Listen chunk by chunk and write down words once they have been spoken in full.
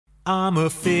I'm a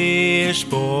fish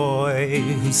boy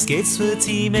who skates for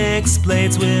Team X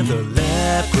Blades with a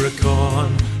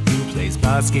leprechaun who plays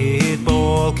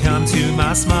basketball. Come to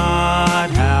my smart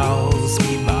house,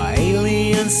 meet my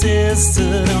alien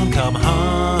sister. Don't come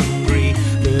hungry,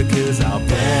 because I'll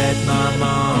bet my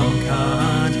mom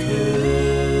can't cook.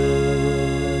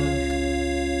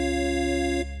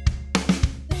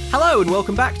 Hello and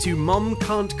welcome back to Mom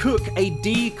Can't Cook, a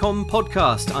DCOM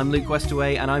podcast. I'm Luke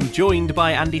Westaway and I'm joined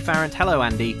by Andy Farrant. Hello,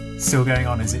 Andy. Still going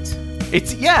on, is it?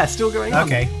 Still going on.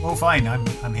 Okay, well fine,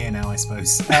 I'm here now, I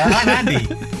suppose. I'm Andy.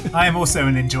 I am also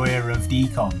an enjoyer of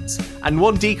DCOMs. And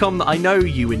one DCOM that I know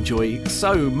you enjoy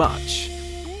so much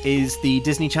is the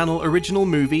Disney Channel original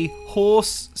movie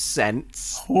Horse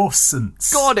Sense. Horse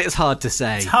Sense. God, it's hard to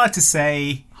say. It's hard to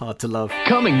say. Hard to love.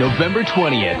 Coming November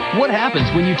 20th. What happens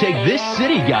when you take this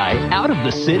city guy out of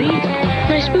the city?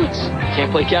 Nice boots.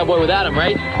 Can't play cowboy without him,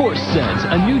 right? Horse Sense,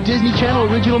 a new Disney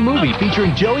Channel original movie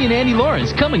featuring Joey and Andy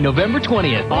Lawrence, coming November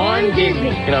 20th. On Disney.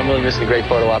 You know, I'm really missing a great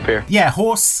photo op here. Yeah,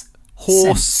 Horse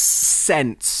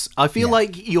Sense. I feel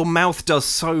like your mouth does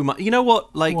so much. You know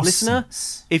what, listener?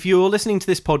 Sense. If you're listening to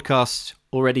this podcast,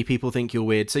 already people think you're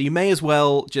weird, so you may as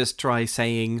well just try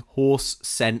saying Horse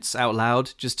Sense out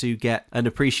loud, just to get an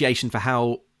appreciation for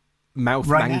how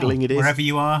mouth-mangling it is. Wherever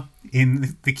you are,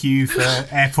 in the queue for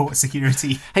airport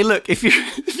security. Hey, look, if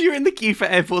you're in the queue for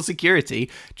airport security,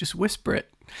 just whisper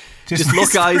it. Just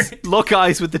whisper lock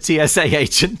eyes with the TSA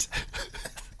agent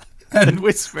and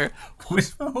whisper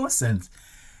Horse Sense.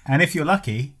 And if you're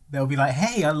lucky, they'll be like,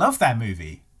 hey, I love that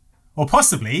movie. Or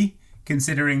possibly,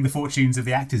 considering the fortunes of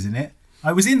the actors in it,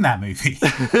 I was in that movie.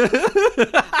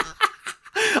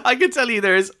 I can tell you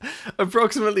there is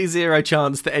approximately zero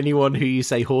chance that anyone who you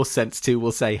say Horse Sense to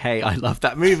will say, hey, I love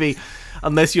that movie,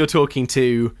 unless you're talking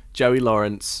to Joey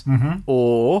Lawrence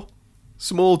or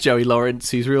small Joey Lawrence,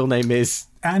 whose real name is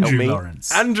Andrew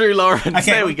Lawrence. Andrew Lawrence.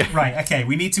 Okay, there we go. Right, okay,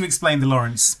 we need to explain the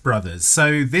Lawrence brothers.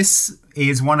 So this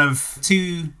is one of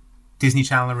two Disney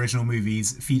Channel original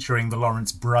movies featuring the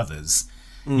Lawrence brothers.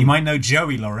 You might know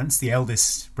Joey Lawrence, the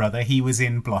eldest brother. He was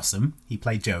in Blossom. He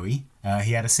played Joey.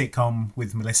 He had a sitcom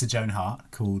with Melissa Joan Hart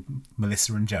called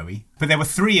Melissa and Joey. But there were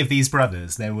three of these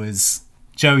brothers. There was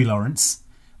Joey Lawrence,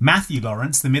 Matthew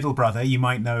Lawrence, the middle brother, you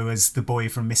might know as the boy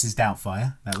from Mrs.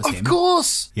 Doubtfire. That was him. Of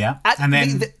course. Yeah. And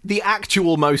then the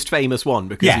actual most famous one,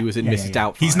 because he was in Mrs.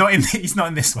 Doubtfire. He's not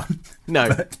in this one. No.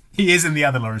 But he is in the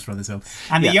other Lawrence brothers film.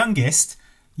 And the youngest,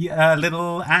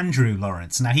 little Andrew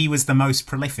Lawrence. Now, he was the most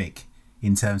prolific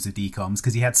in terms of DCOMs,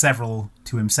 because he had several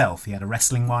to himself. He had a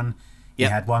wrestling one. He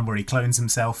had one where he clones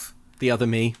himself. The Other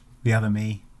Me.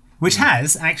 Which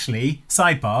has, actually,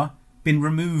 sidebar, been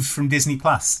removed from Disney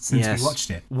Plus since we watched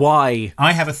it. Why?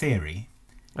 I have a theory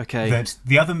that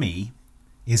The Other Me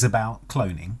is about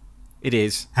cloning. It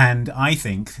is. And I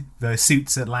think the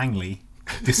suits at Langley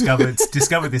discovered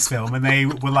this film, and they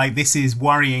were like, this is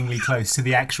worryingly close to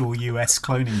the actual US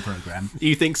cloning program.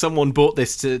 You think someone bought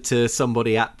this to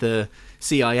somebody at the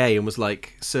CIA and was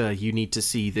like, sir, you need to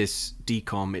see this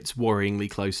DCOM, it's worryingly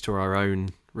close to our own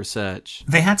research.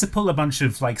 They had to pull a bunch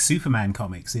of Superman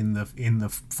comics in the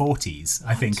 40s,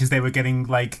 I think, because they were getting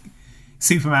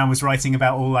Superman was writing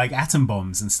about all atom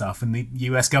bombs and stuff, and the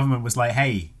US government was like,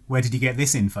 hey, where did you get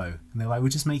this info? And they're like, we're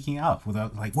just making it up.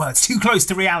 Well, it's too close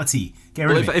to reality. Get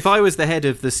rid of it. If I was the head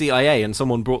of the CIA and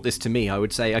someone brought this to me, I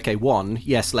would say, okay, one,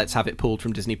 yes, let's have it pulled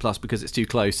from Disney Plus because it's too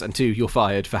close, and two, you're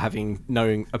fired for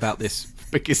knowing about this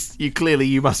because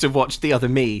you must have watched The Other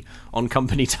Me on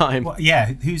company time. Well,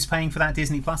 yeah, who's paying for that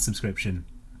Disney Plus subscription?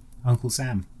 Uncle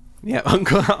Sam. Yeah,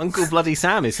 Uncle Bloody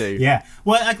Sam is who. Yeah.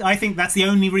 Well, I think that's the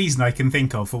only reason I can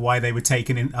think of for why they were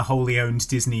taking in a wholly owned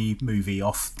Disney movie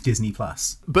off Disney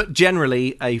Plus. But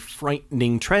generally, a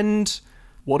frightening trend.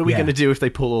 What are we going to do if they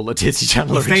pull all the Disney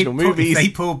Channel original movies? If they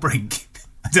pull Brink,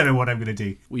 I don't know what I'm going to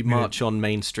do. We march on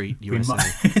Main Street,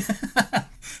 USA.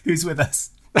 Who's with us?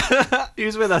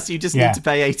 Who's with us? You just need to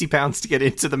pay £80 to get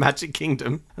into the Magic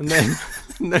Kingdom, and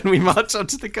then we march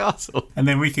onto the castle, and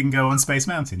then we can go on Space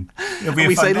Mountain. It'll be and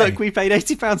we say, day. look, we paid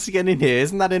 £80 to get in here.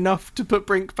 Isn't that enough to put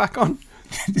Brink back on?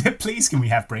 Please, can we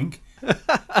have Brink?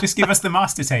 Just give us the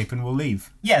master tape and we'll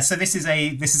leave. Yeah. So this is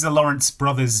a Lawrence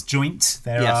brothers joint.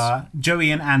 There are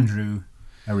Joey and Andrew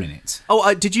are in it.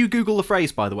 Oh, did you Google the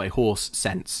phrase, by the way? Horse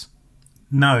Sense.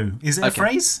 No, is it a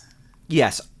phrase?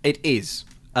 Yes, it is.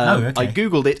 Okay. I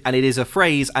googled it, and it is a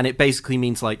phrase, and it basically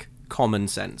means common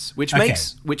sense, which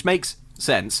makes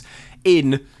sense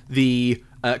in the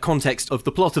context of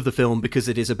the plot of the film, because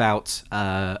it is about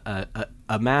a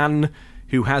man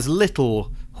who has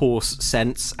little horse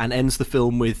sense and ends the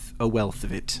film with a wealth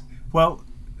of it. Well,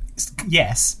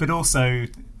 yes, but also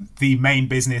the main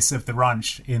business of the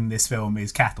ranch in this film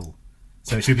is cattle.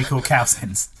 So it should be called Cow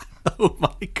Sense. Oh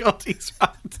my god, he's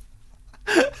right.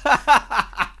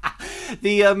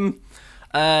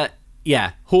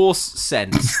 Horse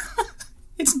sense.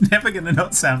 It's never going to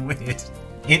not sound weird.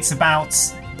 It's about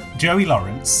Joey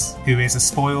Lawrence, who is a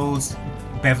spoiled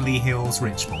Beverly Hills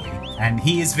rich boy, and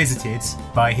he is visited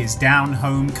by his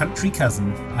down-home country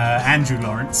cousin, Andrew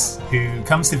Lawrence, who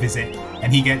comes to visit,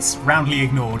 and he gets roundly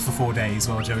ignored for 4 days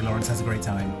while Joey Lawrence has a great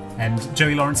time. And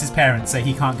Joey Lawrence's parents say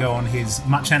he can't go on his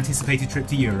much-anticipated trip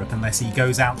to Europe unless he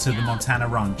goes out to the Montana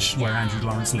ranch where Andrew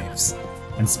Lawrence lives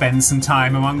and spends some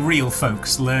time among real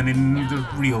folks learning the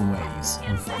real ways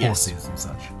of horses and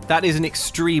such. That is an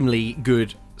extremely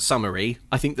good summary.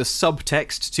 I think the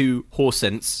subtext to Horse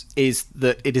Sense is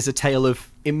that it is a tale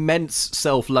of immense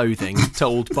self-loathing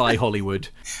told by Hollywood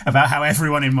about how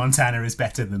everyone in Montana is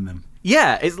better than them.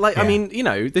 Yeah, it's like I mean, you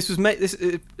know, this was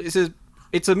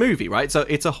it's a movie, right? So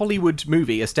it's a Hollywood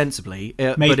movie ostensibly,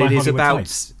 but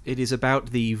it is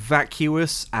about the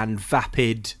vacuous and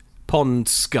vapid pond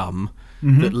scum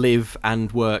that live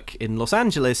and work in Los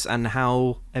Angeles, and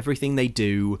how everything they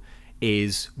do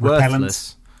is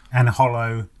worthless and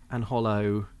hollow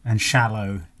and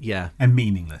shallow, and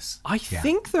meaningless. I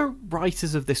think the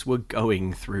writers of this were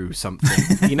going through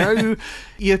something. You know,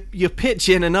 you pitch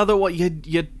in another what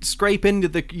you scrape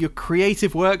into your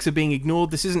creative works are being ignored.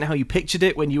 This isn't how you pictured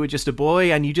it when you were just a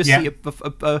boy, and you just see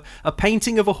a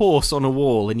painting of a horse on a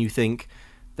wall, and you think,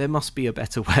 there must be a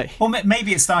better way. Well,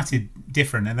 maybe it started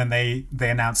different, and then they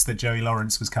announced that Joey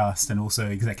Lawrence was cast and also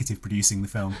executive producing the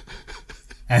film.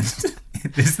 And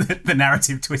the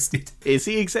narrative twisted. Is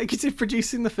he executive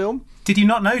producing the film? Did you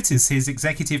not notice his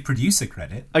executive producer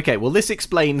credit? Okay, well, this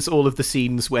explains all of the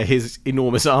scenes where his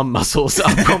enormous arm muscles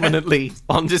are prominently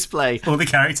on display. All the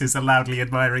characters are loudly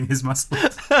admiring his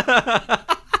muscles.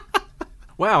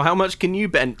 Wow, how much can you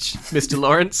bench, Mr.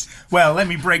 Lawrence? Well, let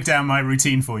me break down my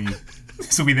routine for you.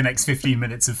 This will be the next 15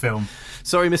 minutes of film.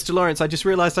 Sorry, Mr. Lawrence, I just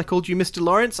realised I called you Mr.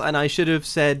 Lawrence, and I should have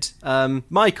said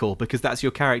Michael, because that's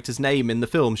your character's name in the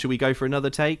film. Should we go for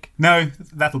another take? No,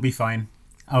 that'll be fine.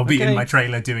 I'll be in my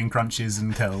trailer doing crunches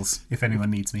and curls, if anyone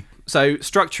needs me. So,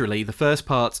 structurally, the first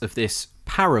part of this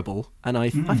parable, and I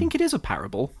think it is a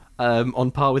parable, on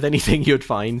par with anything you'd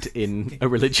find in a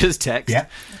religious text. Yeah,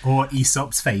 or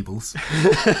Aesop's Fables.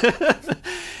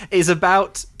 Is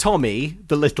about Tommy,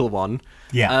 the little one,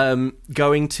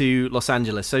 going to Los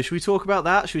Angeles. So should we talk about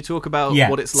that? Should we talk about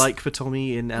what it's like for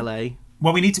Tommy in LA?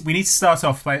 Well, we need to start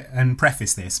off and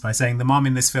preface this by saying the mom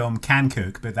in this film can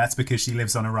cook, but that's because she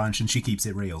lives on a ranch and she keeps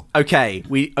it real. Okay,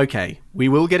 we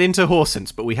will get into Horse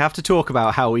Sense, but we have to talk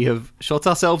about how we have shot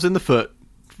ourselves in the foot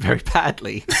very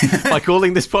badly by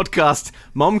calling this podcast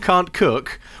Mom Can't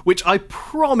Cook, which I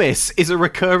promise is a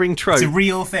recurring trope. It's a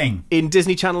real thing in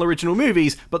Disney Channel original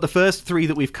movies, but the first three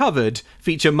that we've covered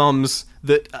feature mums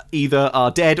that either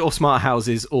are dead or smart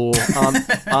houses or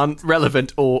aren't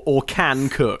relevant or can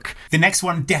cook. The next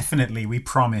one definitely, we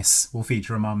promise, will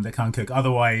feature a mum that can't cook.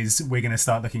 Otherwise, we're going to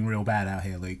start looking real bad out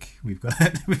here, Luke. We've got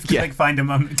to find a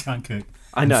mum that can't cook.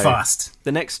 I know. Fast.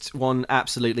 The next one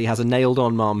absolutely has a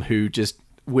nailed-on mum who just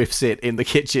whiffs it in the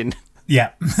kitchen.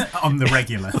 Yeah, on the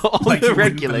regular.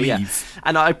 Yeah.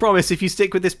 And I promise, if you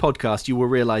stick with this podcast, you will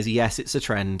realise, yes, it's a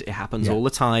trend. It happens all the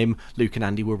time. Luke and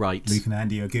Andy were right. Luke and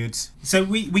Andy are good. So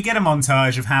we get a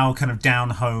montage of how kind of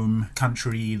down-home,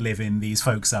 country living these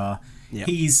folks are. Yep.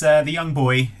 He's the young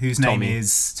boy whose name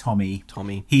is Tommy.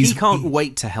 He can't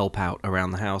wait to help out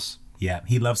around the house. Yeah,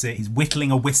 he loves it. He's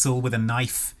whittling a whistle with a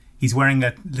knife. He's wearing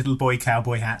a little boy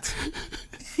cowboy hat.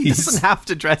 He doesn't have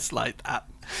to dress like that.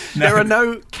 No. There are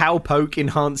no cowpoke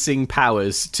enhancing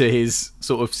powers to his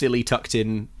sort of silly tucked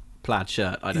in plaid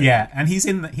shirt. I don't know. And he's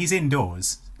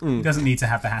indoors. He doesn't need to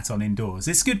have the hat on indoors.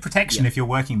 It's good protection if you're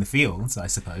working the fields, I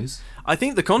suppose. I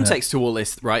think the context to all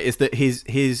this, right, is that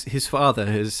his father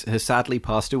has sadly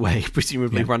passed away,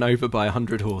 presumably run over by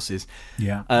 100 horses.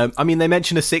 Yeah. I mean, they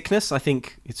mention a sickness. I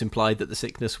think it's implied that the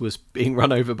sickness was being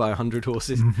run over by 100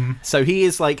 horses. Mm-hmm. So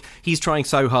he's trying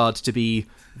so hard to be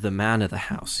the man of the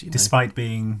house. Despite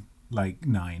being like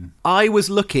 9. I was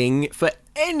looking for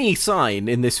any sign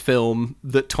in this film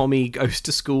that Tommy goes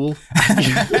to school.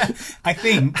 I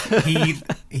think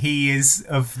he is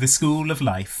of the school of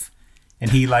life,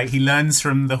 and he learns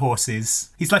from the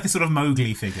horses. He's like a sort of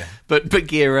Mowgli figure. But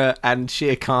Bagheera and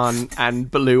Shere Khan and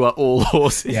Baloo are all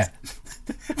horses. Yeah.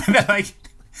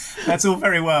 That's all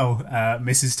very well,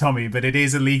 Mrs. Tommy, but it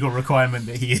is a legal requirement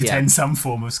that he attend some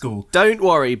form of school. Don't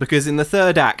worry, because in the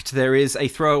third act, there is a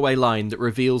throwaway line that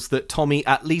reveals that Tommy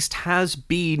at least has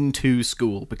been to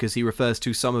school, because he refers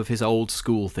to some of his old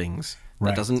school things.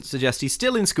 That doesn't suggest he's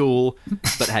still in school,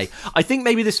 but hey, I think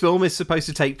maybe this film is supposed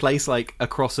to take place like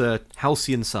across a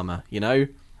halcyon summer, you know?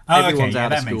 Everyone's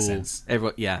out of school. Makes sense.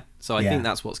 So I think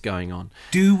that's what's going on.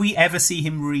 Do we ever see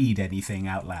him read anything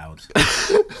out loud?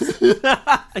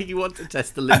 You want to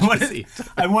test the literacy?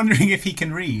 I'm wondering if he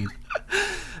can read.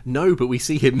 No, but we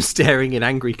see him staring in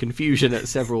angry confusion at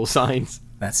several signs.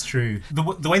 That's true.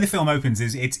 The way the film opens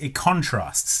is it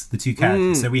contrasts the two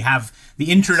characters. So we have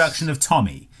the introduction of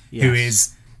Tommy, who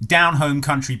is down-home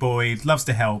country boy, loves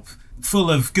to help,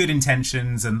 full of good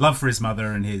intentions and love for his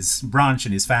mother and his branch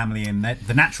and his family and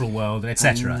the natural world,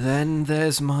 etc. And then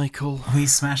there's Michael. We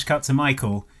smash cut to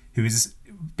Michael, who is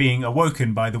being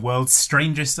awoken by the world's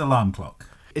strangest alarm clock.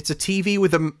 It's a TV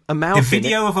with a mouth in it. A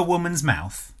video of a woman's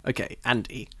mouth. Okay,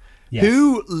 Andy. Yes.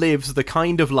 Who lives the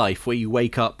kind of life where you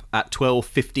wake up at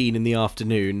 12:15 in the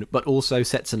afternoon, but also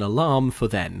sets an alarm for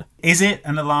then? Is it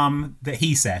an alarm that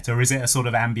he set, or is it a sort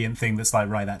of ambient thing that's like,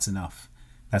 right, that's enough?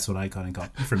 That's what I kind of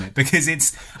got from it. Because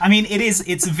it's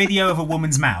a video of a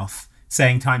woman's mouth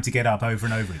saying time to get up over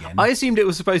and over again. I assumed it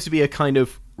was supposed to be a kind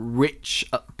of rich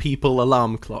people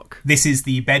alarm clock. This is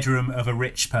the bedroom of a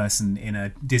rich person in a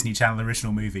Disney Channel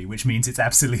original movie, which means it's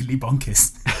absolutely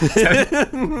bonkers.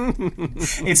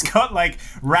 So, it's got like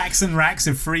racks and racks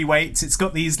of free weights. It's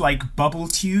got these like bubble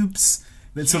tubes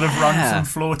that sort of run from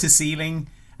floor to ceiling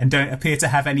and don't appear to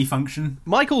have any function.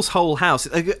 Michael's whole house,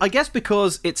 I guess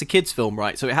because it's a kids' film,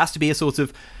 right? So it has to be a sort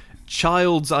of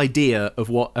child's idea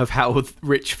of how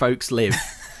rich folks live.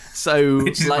 So,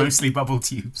 which is mostly bubble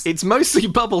tubes. It's mostly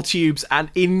bubble tubes and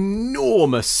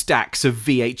enormous stacks of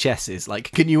VHSs.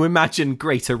 Like, can you imagine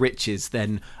greater riches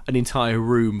than an entire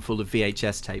room full of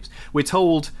VHS tapes? We're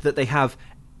told that they have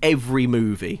every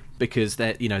movie because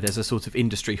there's a sort of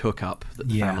industry hookup that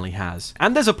the family has,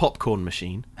 and there's a popcorn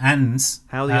machine. And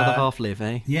how the other half live,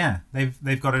 eh? Yeah,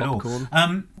 they've got popcorn. It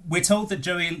all. We're told that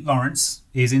Joey Lawrence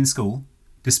is in school,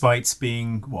 despite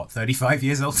being 35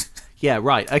 years old. Yeah,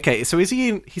 right. Okay, so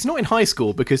he's not in high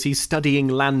school because he's studying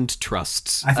land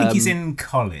trusts. I think he's in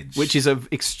college. Which is an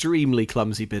extremely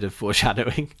clumsy bit of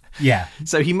foreshadowing. Yeah.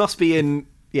 So he must be in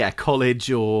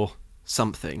college or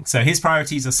something. So his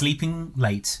priorities are sleeping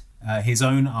late, his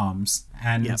own arms,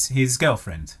 and his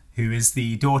girlfriend, who is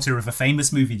the daughter of a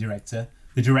famous movie director,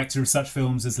 the director of such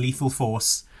films as Lethal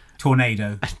Force,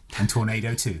 Tornado, and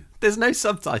Tornado 2. There's no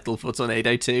subtitle for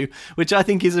Tornado 2, which I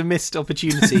think is a missed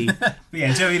opportunity. But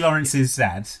yeah, Joey Lawrence's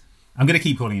dad. I'm going to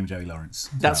keep calling him Joey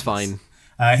Lawrence. That's fine.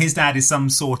 His dad is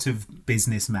some sort of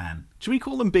businessman. Should we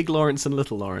call them Big Lawrence and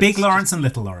Little Lawrence? Big Lawrence and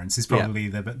Little Lawrence is probably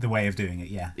the way of doing it,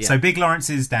 yeah. So Big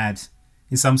Lawrence's dad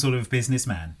is some sort of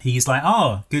businessman. He's like,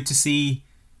 oh, good to see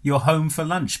you're home for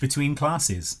lunch between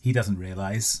classes. He doesn't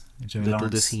realise. Little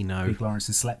does he know. Big Lawrence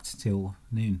has slept till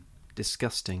noon.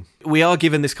 Disgusting. We are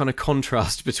given this kind of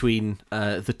contrast between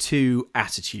the two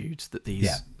attitudes that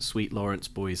these sweet Lawrence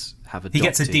boys have adopted. He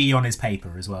gets a D on his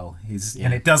paper as well.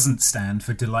 And it doesn't stand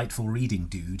for delightful reading,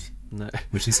 dude. No.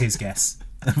 Which is his guess.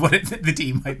 What the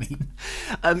D might mean.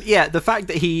 The fact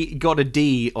that he got a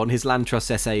D on his land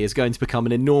trust essay is going to become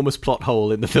an enormous plot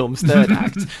hole in the film's third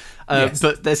act. Yes.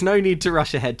 But there's no need to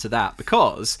rush ahead to that,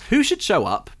 because who should show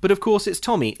up? But of course it's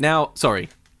Tommy. Now, sorry,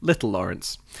 Little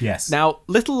Lawrence. Yes. Now,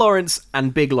 Little Lawrence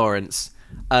and Big Lawrence,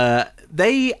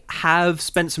 they have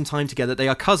spent some time together. They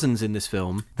are cousins in this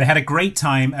film. They had a great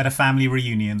time at a family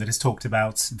reunion that is talked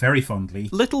about very fondly.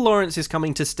 Little Lawrence is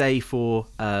coming to stay for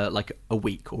like a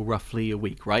week, or roughly a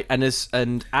week, right? And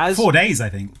as 4 days, I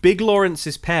think. Big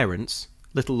Lawrence's parents,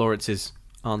 Little Lawrence's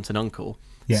aunt and uncle,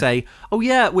 say, "Oh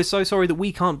yeah, we're so sorry that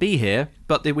we can't be here,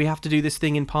 but we have to do this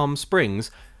thing in Palm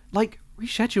Springs. Like,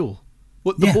 reschedule.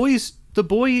 What the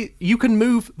boy, you can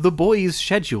move the boy's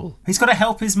schedule. He's got to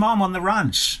help his mom on the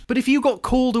ranch." But if you got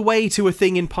called away to a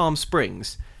thing in Palm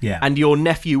Springs, and your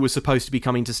nephew was supposed to be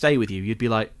coming to stay with you, you'd be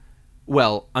like,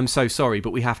 well, I'm so sorry,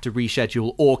 but we have to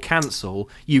reschedule or cancel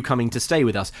you coming to stay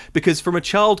with us. Because from a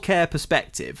childcare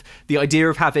perspective, the idea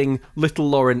of having Little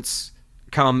Lawrence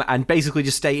come and basically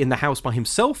just stay in the house by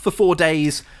himself for 4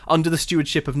 days under the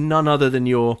stewardship of none other than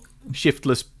your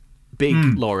shiftless Big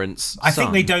Lawrence I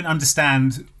think they don't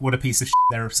understand what a piece of shit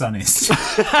their son is.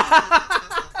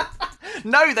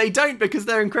 No, they don't, because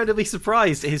they're incredibly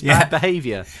surprised at his bad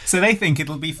behaviour. So they think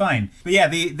it'll be fine. But yeah,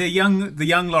 the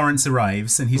young Lawrence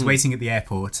arrives, and he's waiting at the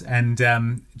airport, and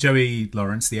Joey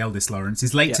Lawrence, the eldest Lawrence,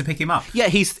 is late to pick him up. Yeah,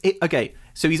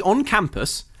 so he's on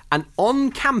campus, and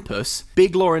on campus,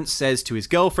 Big Lawrence says to his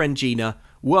girlfriend Gina,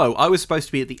 "Whoa, I was supposed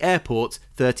to be at the airport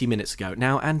 30 minutes ago.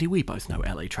 Now, Andy, we both know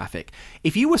LA traffic.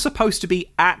 If you were supposed to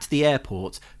be at the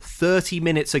airport 30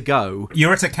 minutes ago...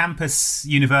 You're at a campus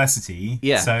university,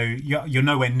 yeah. So you're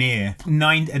nowhere near.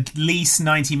 At least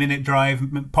 90-minute drive,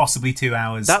 possibly 2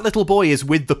 hours. That little boy is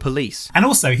with the police. And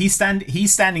also, he's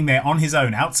standing there on his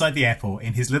own outside the airport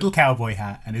in his little cowboy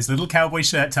hat and his little cowboy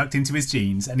shirt tucked into his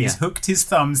jeans, and he's hooked his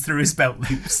thumbs through his belt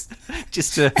loops.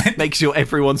 Just to make sure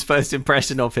everyone's first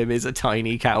impression of him is a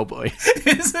tiny cowboy.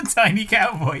 It's a tiny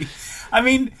cowboy. I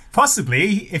mean,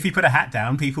 possibly, if he put a hat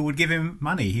down, people would give him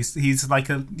money. He's like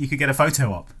you could get a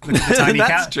photo op. Look at the tiny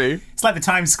That's true. It's like the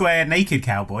Times Square naked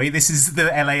cowboy. This is the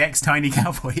LAX tiny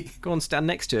cowboy. Go on, stand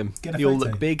next to him. Get a You'll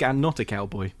photo. look big and not a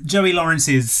cowboy. Joey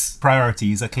Lawrence's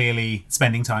priorities are clearly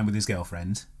spending time with his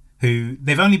girlfriend, who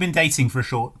they've only been dating for a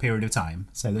short period of time.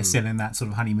 So they're still in that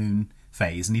sort of honeymoon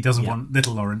phase, and he doesn't want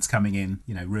little Lawrence coming in,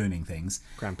 ruining things.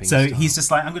 Cramping so style. he's just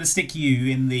like, I'm going to stick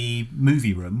you in the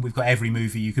movie room. We've got every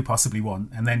movie you could possibly want.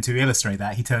 And then to illustrate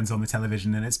that, he turns on the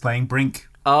television and it's playing Brink,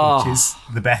 which is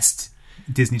the best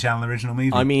Disney Channel original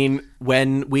movie. I mean,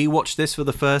 when we watched this for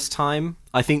the first time,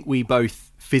 I think we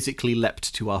both physically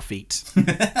leapt to our feet.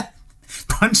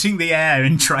 Punching the air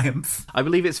in triumph. I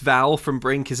believe it's Val from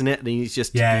Brink, isn't it? And he's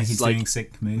He's like doing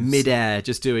sick moves. mid-air,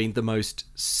 just doing the most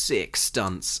sick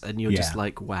stunts, and you're just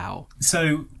like, wow.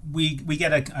 So we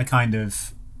get a kind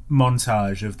of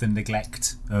montage of the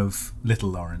neglect of little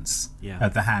Lawrence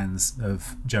at the hands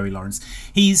of Joey Lawrence.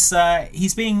 He's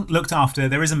being looked after.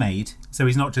 There is a maid, so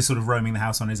he's not just sort of roaming the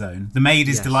house on his own. The maid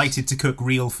is delighted to cook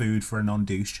real food for a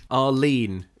non-douche.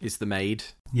 Arlene is the maid.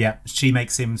 Yeah, she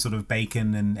makes him sort of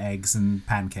bacon and eggs and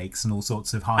pancakes and all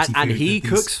sorts of hearty food. And he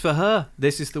cooks for her.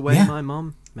 This is the way my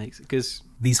mum makes it, because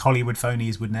these Hollywood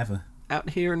phonies would never.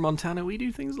 Out here in Montana, we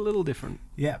do things a little different.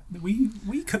 Yeah,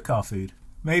 we cook our food.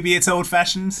 Maybe it's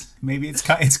old-fashioned. Maybe it's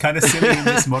kind of silly in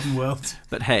this modern world.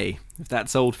 But hey, if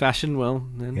that's old-fashioned, well,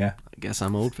 then I guess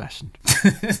I'm old-fashioned.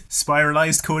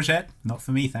 Spiralized courgette? Not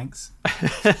for me, thanks.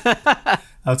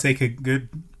 I'll take a good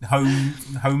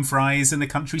home fries and a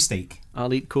country steak.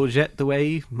 I'll eat courgette the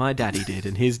way my daddy did,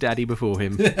 and his daddy before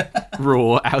him.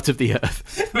 Raw, out of the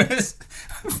earth.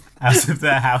 Out of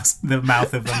the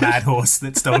mouth of a mad horse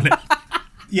that stole it.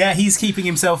 Yeah, he's keeping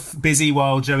himself busy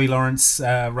while Joey Lawrence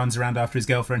runs around after his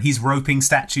girlfriend. He's roping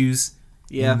statues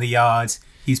in the yard.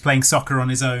 He's playing soccer on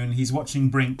his own. He's watching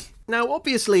Brink. Now,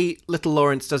 obviously, little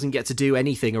Lawrence doesn't get to do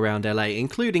anything around LA,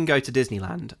 including go to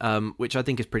Disneyland, which I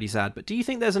think is pretty sad. But do you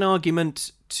think there's an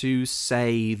argument to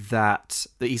say that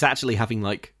he's actually having,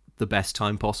 like, the best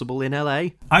time possible in LA?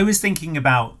 I was thinking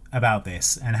about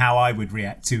this and how I would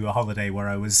react to a holiday where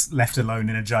I was left alone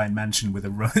in a giant mansion with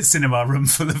a cinema room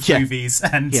full of movies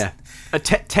and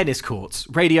tennis courts,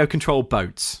 radio controlled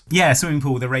boats, swimming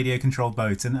pool with a radio controlled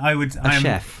boat, and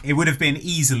chef. It would have been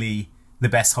easily the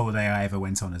best holiday I ever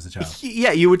went on as a child.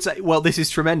 Yeah, you would say, well, this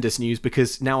is tremendous news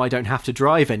because now I don't have to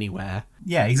drive anywhere.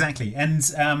 Yeah, exactly. And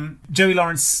Joey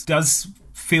Lawrence does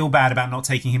feel bad about not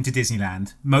taking him to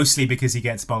Disneyland, mostly because he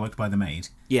gets bollocked by the maid.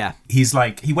 Yeah. He's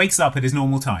like, he wakes up at his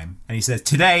normal time and he says,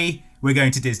 today we're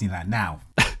going to Disneyland now.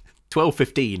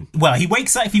 12:15. Well, he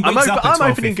wakes up. If he wakes up at 12:15,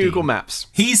 I'm opening Google Maps.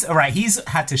 He's all right. He's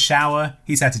had to shower.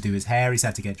 He's had to do his hair. He's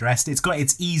had to get dressed.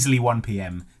 It's easily 1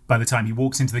 p.m. by the time he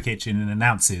walks into the kitchen and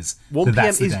announces 1 that p.m.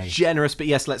 that's the is day. generous, but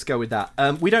yes, let's go with that.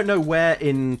 We don't know where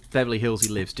in Beverly Hills he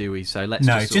lives, do we? So let's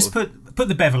just put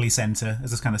the Beverly Center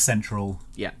as a kind of central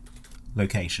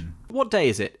location. What day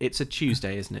is it? It's a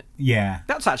Tuesday, isn't it? Yeah.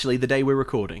 That's actually the day we're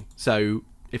recording. So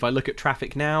if I look at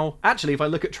traffic now,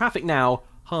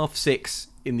 6:30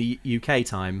 in the UK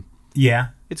time,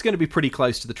 it's going to be pretty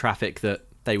close to the traffic that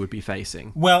they would be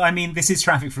facing. Well, I mean, this is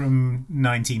traffic from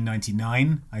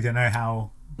 1999. I don't know how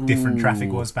different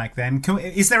traffic was back then.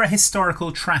 Is there a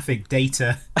historical traffic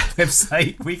data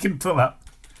website we can pull up?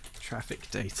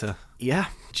 Traffic data. Yeah.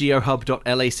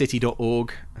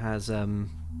 geohub.lacity.org has...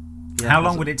 How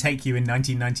long would it take you in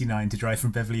 1999 to drive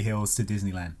from Beverly Hills to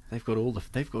Disneyland? They've got all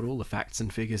the facts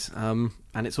and figures, and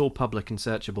it's all public and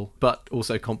searchable, but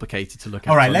also complicated to look at.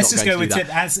 All right, let's just go with it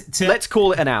Let's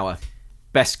call it an hour.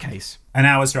 Best case. An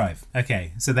hour's drive.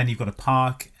 Okay, so then you've got to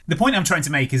park. The point I'm trying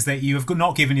to make is that you have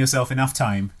not given yourself enough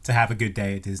time to have a good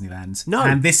day at Disneyland. No.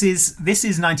 And this is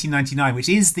 1999, which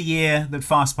is the year that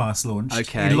FastPass launched.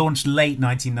 Okay. It launched late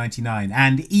 1999.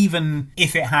 And even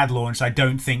if it had launched, I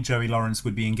don't think Joey Lawrence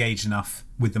would be engaged enough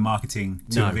with the marketing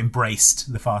to have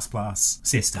embraced the FastPass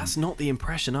system. That's not the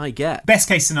impression I get. Best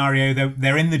case scenario,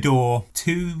 they're in the door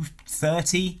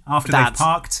 2:30 after they've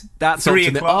parked. That's 3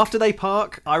 o'clock. After they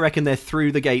park, I reckon they're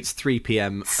through the gates 3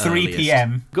 p.m. 3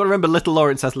 p.m. Got to remember, little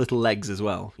Lawrence has little legs as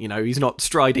well. You know, he's not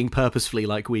striding purposefully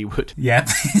like we would. Yeah,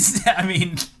 I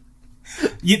mean,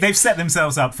 They've set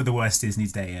themselves up for the worst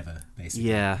Disney's Day ever, basically.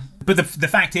 Yeah. But the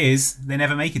fact is, they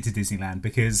never make it to Disneyland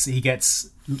because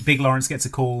Big Lawrence gets a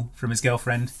call from his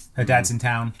girlfriend. Her dad's in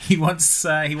town. He wants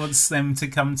them to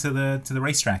come to the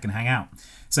racetrack and hang out.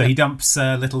 So he dumps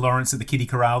little Lawrence at the kiddie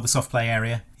corral, the soft play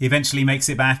area. He eventually makes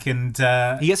it back and...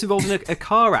 he gets involved in a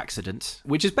car accident,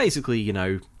 which is basically,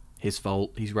 his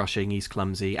fault. He's rushing, he's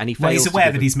clumsy, and he fails. Well, he's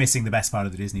aware that he's missing the best part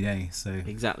of the Disney Day, so...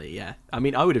 Exactly, yeah. I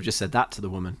mean, I would have just said that to the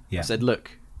woman. Yeah. I said,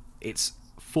 look, it's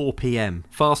 4 p.m.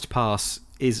 Fast Pass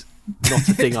is not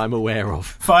a thing I'm aware of.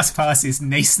 Fast Pass is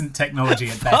nascent technology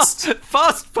at best.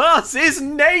 Fast Pass is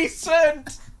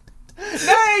nascent!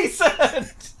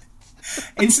 Nascent!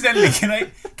 Incidentally,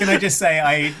 can I just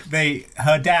say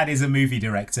her dad is a movie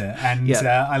director, and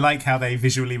I like how they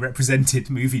visually represented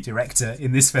movie director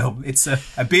in this film. It's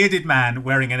a bearded man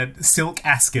wearing a silk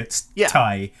ascot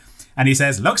tie, and he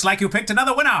says, "Looks like you picked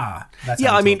another winner."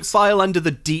 I mean, file under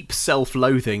the deep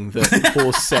self-loathing that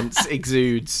Horse Sense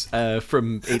exudes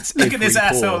from its. Look at this pore.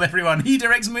 asshole, everyone! He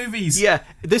directs movies. Yeah,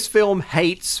 this film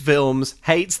hates films,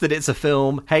 hates that it's a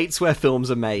film, hates where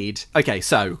films are made. Okay,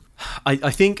 so. I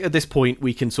think at this point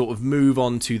we can sort of move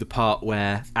on to the part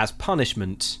where, as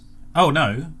punishment... Oh,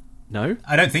 no. No?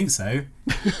 I don't think so.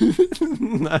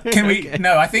 No? Can we? Okay.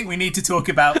 No, I think we need to talk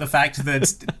about the fact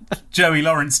that Joey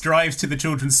Lawrence drives to the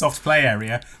children's soft play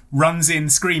area, runs in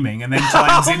screaming, and then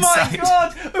climbs inside... Oh my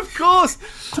God, of course!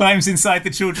 Climbs inside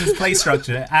the children's play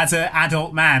structure as an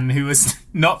adult man who was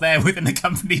not there with an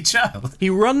accompanied child. He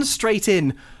runs straight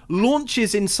in,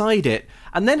 launches inside it,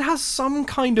 and then has some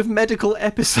kind of medical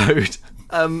episode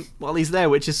while he's there,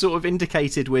 which is sort of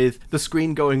indicated with the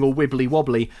screen going all wibbly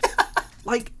wobbly.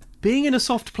 Like, being in a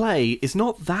soft play is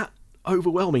not that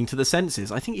overwhelming to the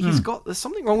senses. I think there's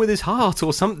something wrong with his heart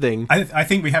or something. I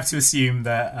think we have to assume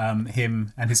that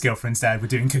him and his girlfriend's dad were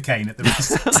doing cocaine at the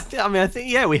races. I mean, I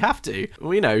think, we have to.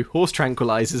 Well, horse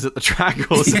tranquilizers at the track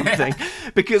or something.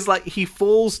 Because, he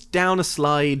falls down a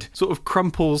slide, sort of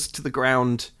crumples to the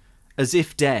ground as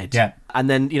if dead. Yeah. And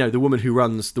then, the woman who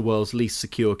runs the world's least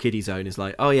secure kiddie zone is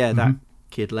like, oh, yeah, that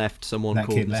kid left. Someone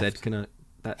called and said, can I...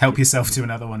 Help yourself to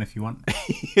another one if you want.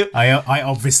 I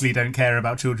obviously don't care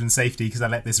about children's safety because I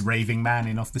let this raving man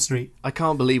in off the street. I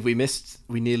can't believe we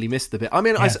nearly missed the bit. I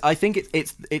mean, I think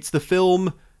it's the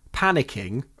film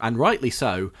panicking, and rightly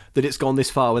so, that it's gone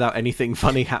this far without anything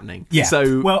funny happening. Yeah.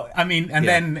 So, well, I mean, and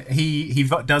then he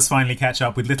does finally catch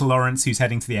up with little Lawrence, who's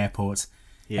heading to the airport,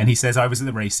 and he says, "I was at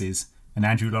the races." And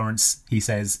Andrew Lawrence, he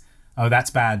says, "Oh, that's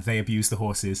bad. They abuse the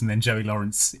horses." And then Joey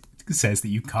Lawrence says that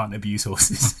you can't abuse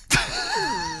horses.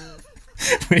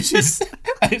 Which is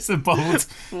it's a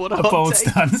bold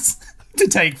stance to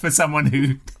take for someone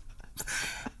who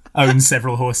owns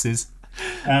several horses.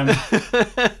 And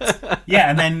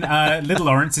then little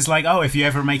Lawrence is like, "Oh, if you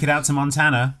ever make it out to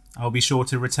Montana, I'll be sure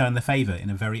to return the favour,"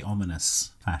 in a very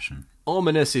ominous fashion.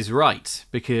 Ominous is right,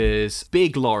 because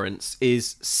Big Lawrence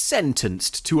is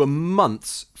sentenced to a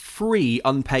month's free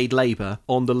unpaid labour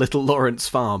on the Little Lawrence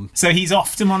farm. So he's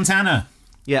off to Montana.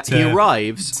 Yeah, he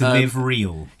arrives to live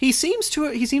real. He seems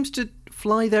to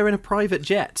fly there in a private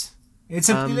jet. It's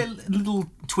a little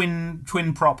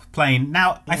twin prop plane.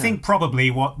 Now, I think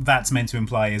probably what that's meant to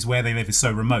imply is where they live is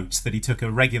so remote that he took a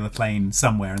regular plane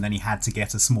somewhere and then he had to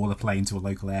get a smaller plane to a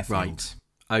local airfield. Right.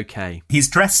 Okay. He's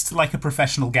dressed like a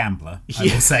professional gambler, I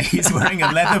will say. He's wearing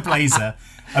a leather blazer,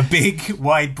 a big,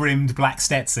 wide-brimmed black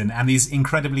Stetson, and these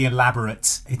incredibly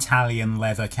elaborate Italian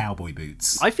leather cowboy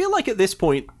boots. I feel like at this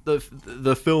point,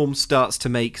 the film starts to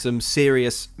make some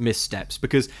serious missteps,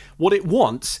 because what it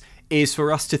wants is for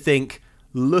us to think,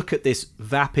 look at this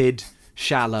vapid,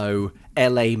 shallow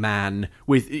LA man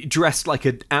dressed like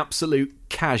an absolute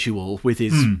casual with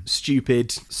his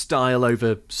stupid style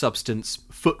over substance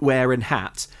footwear and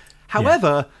hat.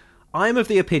 However, I'm of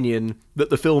the opinion that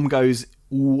the film goes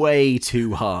way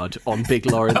too hard on Big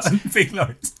Lawrence. Big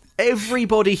Lawrence.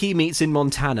 Everybody he meets in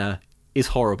Montana is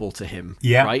horrible to him.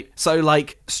 Yeah. Right? So,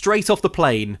 straight off the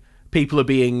plane, people are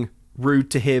being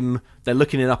rude to him. They're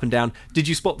looking him up and down. Did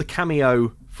you spot the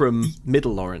cameo from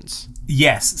Middle Lawrence?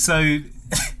 Yes. So,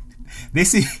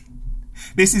 this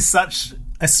is such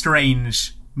a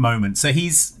strange moment. So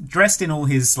he's dressed in all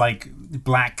his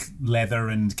black leather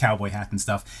and cowboy hat and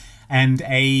stuff, and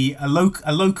a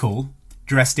local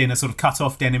dressed in a sort of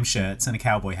cut-off denim shirt and a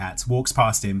cowboy hat walks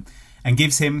past him and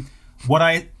gives him what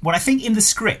I think in the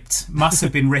script must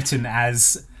have been written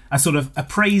as a sort of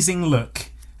appraising look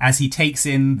as he takes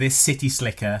in this city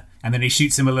slicker, and then he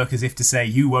shoots him a look as if to say,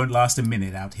 "You won't last a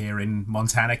minute out here in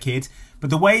Montana, kid."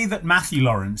 But the way that Matthew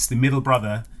Lawrence, the middle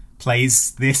brother,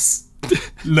 plays this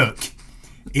look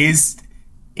is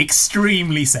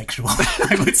extremely sexual,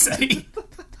 I would say.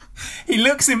 He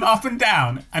looks him up and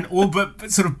down and all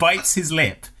but sort of bites his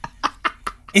lip.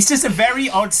 It's just a very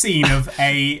odd scene of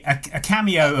a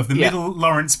cameo of the middle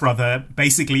Lawrence brother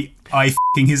basically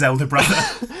eye-f***ing his elder brother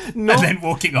and then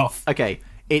walking off. Okay,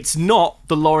 it's not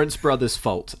the Lawrence brothers'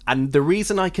 fault. And the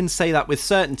reason I can say that with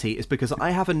certainty is because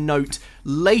I have a note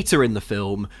later in the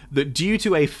film that due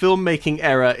to a filmmaking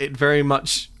error, it very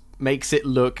much makes it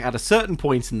look at a certain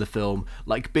point in the film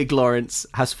like Big Lawrence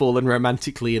has fallen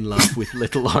romantically in love with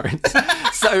Little Lawrence.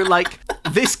 So, like,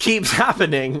 this keeps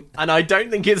happening, and I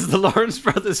don't think it's the Lawrence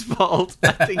brothers' fault.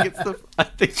 I think it's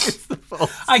the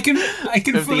fault. I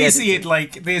can fully see it,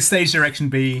 like, the stage direction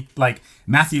be like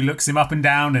Matthew looks him up and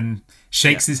down and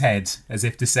shakes his head as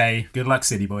if to say, "Good luck,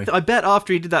 city boy." I bet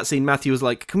after he did that scene, Matthew was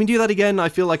like, "Can we do that again? I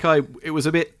feel like it was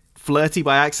a bit flirty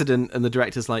by accident," and the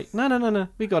director's like, no,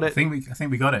 we got it. I think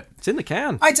we got it. It's in the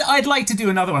can. I'd like to do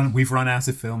another one. We've run out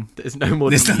of film. There's no more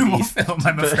film,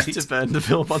 I'm afraid. To burn the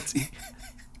film onto.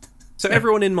 So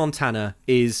everyone in Montana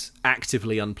is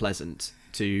actively unpleasant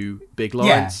to Big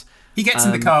Lawrence. Yeah. He gets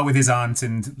in the car with his aunt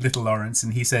and Little Lawrence,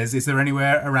 and he says, "Is there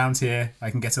anywhere around here I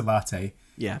can get a latte?"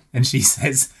 Yeah. And she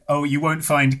says, "Oh, you won't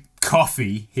find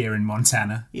coffee here in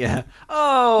Montana." Yeah.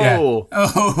 Oh. Yeah.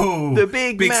 Oh. The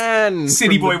big man.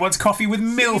 City boy wants coffee with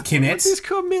milk in it. It's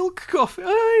called milk coffee.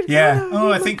 Yeah.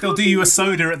 Oh, I think they'll do you a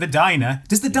soda at the diner.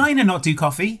 Does the diner not do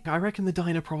coffee? I reckon the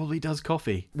diner probably does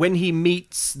coffee. When he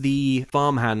meets the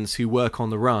farmhands who work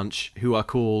on the ranch, who are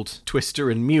called Twister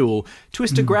and Mule,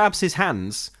 Twister grabs his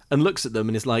hands and looks at them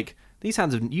and is like, "These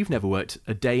hands you've never worked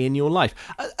a day in your life."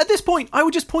 At this point, I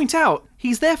would just point out,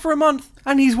 he's there for a month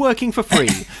and he's working for free.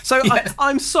 So yes.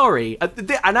 I'm sorry.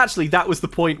 And actually, that was the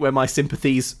point where my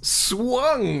sympathies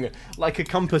swung like a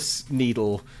compass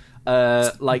needle.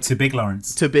 To Big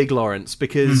Lawrence. To Big Lawrence,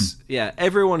 because,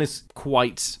 everyone is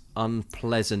quite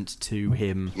unpleasant to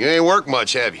him. You ain't worked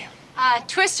much, have you?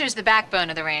 Twister's the backbone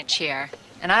of the ranch here.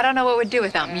 And I don't know what we'd do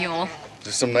without Mule.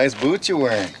 There's some nice boots you're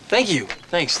wearing. Thank you.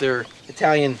 Thanks. They're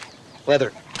Italian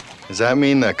leather. Does that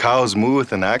mean the cows moo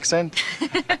with an accent?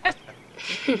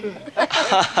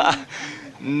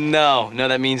 No,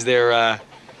 that means they're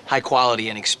high quality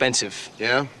and expensive.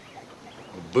 Yeah?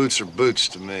 Well, boots are boots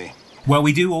to me. Well,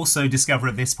 we do also discover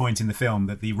at this point in the film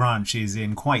that the ranch is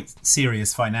in quite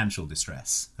serious financial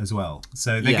distress as well.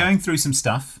 So they're going through some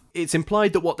stuff. It's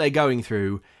implied that what they're going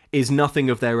through is nothing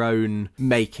of their own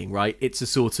making, right? It's a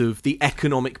sort of the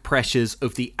economic pressures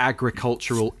of the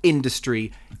agricultural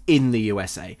industry in the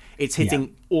USA. It's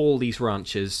hitting all these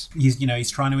ranchers.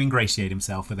 He's trying to ingratiate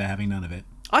himself, but they're having none of it.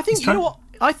 I think, you know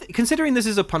what? Considering this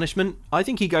is a punishment, I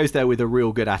think he goes there with a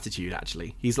real good attitude,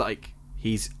 actually. He's like,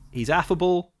 he's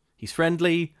affable, he's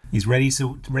friendly. He's ready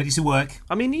to work.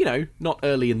 I mean, not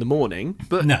early in the morning,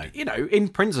 but, no. In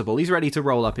principle, he's ready to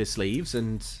roll up his sleeves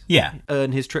and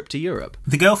earn his trip to Europe.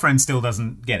 The girlfriend still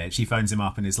doesn't get it. She phones him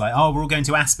up and is like, "Oh, we're all going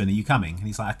to Aspen. Are you coming?" And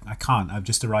he's like, I can't. I've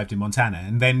just arrived in Montana."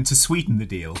 And then to sweeten the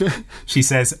deal, she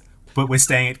says, "But we're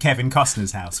staying at Kevin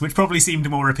Costner's house," which probably seemed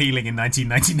more appealing in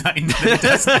 1999 than it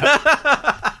does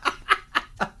now.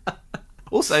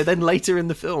 Also, then later in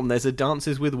the film, there's a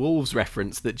Dances with Wolves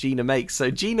reference that Gina makes.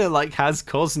 So Gina has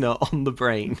Costner on the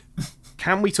brain.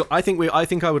 Can we talk? I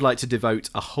think I would like to devote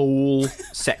a whole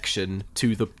section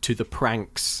to the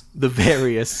pranks, the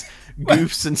various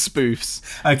goofs and spoofs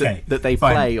that they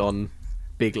play on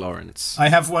Big Lawrence. I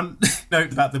have one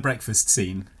note about the breakfast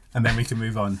scene, and then we can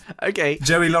move on. Okay.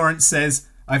 Joey Lawrence says,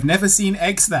 "I've never seen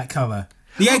eggs that colour.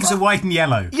 The eggs are white and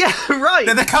yellow." Yeah, right.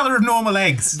 They're the colour of normal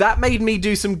eggs. That made me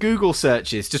do some Google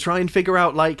searches to try and figure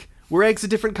out, were eggs a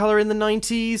different colour in the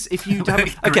 90s? If you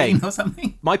green or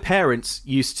something? My parents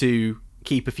used to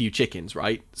keep a few chickens,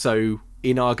 right? So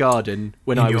in our garden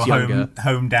when I was younger.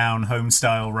 Home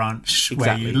style ranch,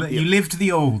 exactly. Where you lived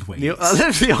the old way. I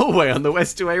lived the old way on the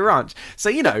Westaway Ranch. So,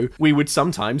 we would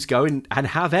sometimes go and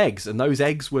have eggs, and those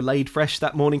eggs were laid fresh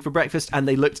that morning for breakfast, and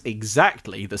they looked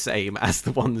exactly the same as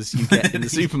the ones you get in the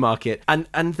supermarket.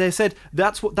 And they said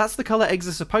that's the colour eggs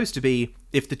are supposed to be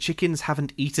if the chickens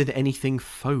haven't eaten anything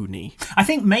phony. I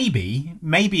think maybe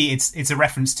it's a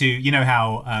reference to,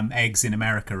 how eggs in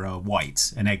America are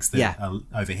white and eggs that are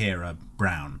over here are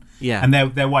brown. Yeah. And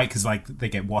they're white because they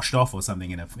get washed off or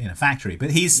something in a factory.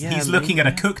 But he's looking at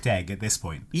a cooked egg at this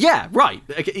point. Yeah, right.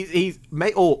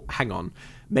 Hang on.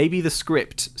 Maybe the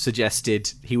script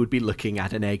suggested he would be looking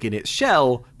at an egg in its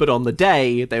shell, but on the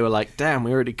day they were like, "Damn,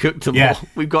 we already cooked them all.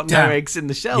 We've got no eggs in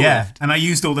the shell left." And I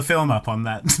used all the film up on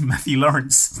that Matthew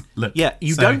Lawrence look. Yeah,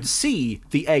 you don't see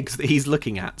the eggs that he's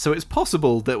looking at, so it's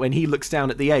possible that when he looks down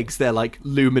at the eggs, they're like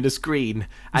luminous green.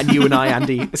 And you and I,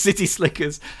 Andy, City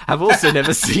Slickers, have also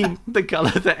never seen the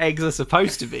colour that eggs are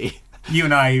supposed to be. You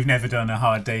and I, who've never done a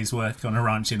hard day's work on a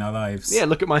ranch in our lives. Yeah,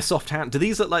 look at my soft hand. Do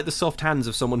these look like the soft hands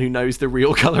of someone who knows the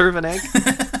real colour of an egg?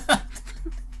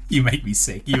 You make me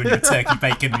sick. You and your turkey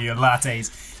bacon and your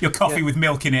lattes, your coffee with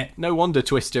milk in it. No wonder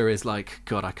Twister is like,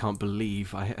 God, I can't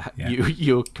believe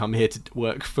you come here to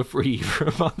work for free for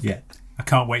a month. Yeah. I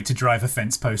can't wait to drive a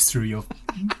fence post through your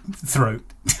throat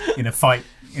in a fight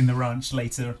in the ranch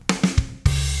later.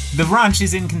 The ranch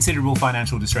is in considerable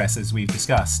financial distress, as we've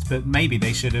discussed, but maybe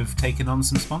they should have taken on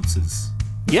some sponsors.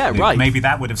 Yeah, right. Maybe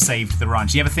that would have saved the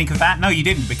ranch. You ever think of that? No, you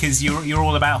didn't, because you're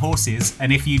all about horses,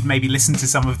 and if you'd maybe listened to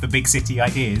some of the big city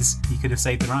ideas, you could have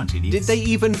saved the ranch, idiots. Did they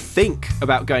even think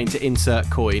about going to Insert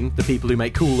Coin, the people who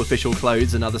make cool official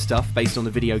clothes and other stuff based on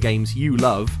the video games you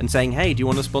love, and saying, hey, do you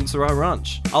want to sponsor our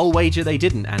ranch? I'll wager they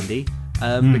didn't, Andy.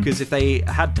 Because if they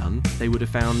had done, they would have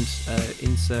found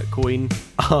Insert Coin,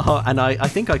 and I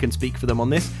think I can speak for them on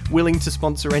this, willing to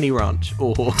sponsor any ranch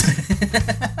or horse.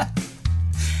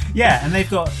 Yeah, and they've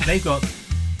got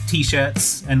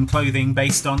t-shirts and clothing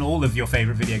based on all of your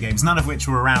favourite video games, none of which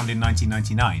were around in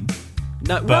 1999.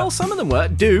 No, well, some of them were.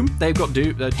 Doom, they've got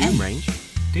Doom range.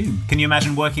 Doom. Can you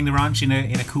imagine working the ranch in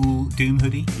a cool Doom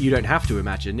hoodie? You don't have to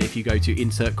imagine if you go to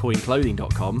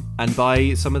insertcoinclothing.com and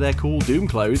buy some of their cool Doom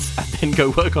clothes and then go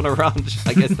work on a ranch.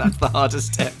 I guess that's the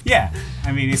hardest step. Yeah,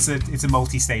 I mean, it's a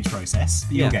multi-stage process.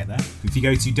 You'll get there. If you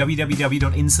go to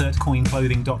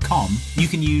www.insertcoinclothing.com, you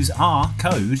can use our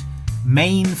code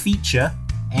MAINFEATURE,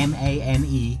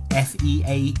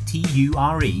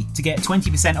 MANEFEATURE, to get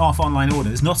 20% off online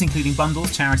orders, not including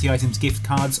bundles, charity items, gift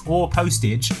cards, or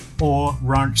postage, or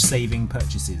ranch-saving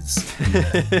purchases.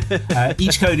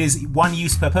 Each code is one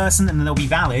use per person, and they'll be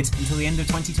valid until the end of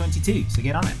 2022, so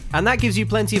get on it. And that gives you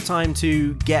plenty of time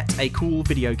to get a cool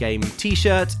video game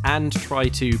t-shirt and try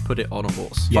to put it on a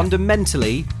horse. Yeah.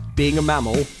 Fundamentally, being a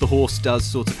mammal, the horse does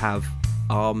sort of have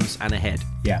arms and a head.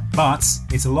 Yeah, but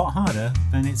it's a lot harder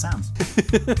than it sounds.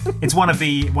 It's one of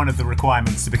the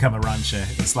requirements to become a rancher.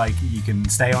 It's like you can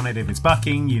stay on it if it's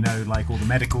bucking, like all the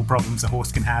medical problems a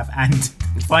horse can have, and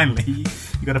finally you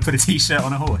got to put a t-shirt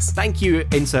on a horse. Thank you,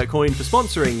 Insert Coin, for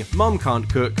sponsoring Mom Can't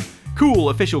Cook, cool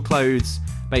official clothes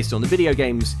based on the video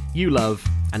games you love,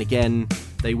 and again,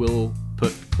 they will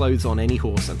put clothes on any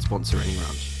horse and sponsor any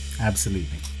ranch.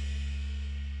 Absolutely.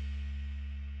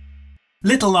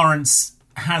 Little Lawrence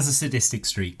has a sadistic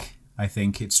streak, I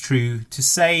think it's true to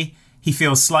say. He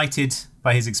feels slighted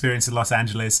by his experience in Los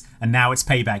Angeles, and now it's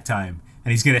payback time,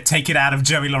 and he's going to take it out of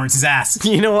Joey Lawrence's ass.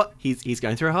 You know what? He's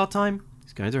going through a hard time.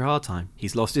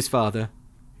 He's lost his father.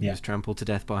 He was trampled to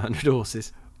death by 100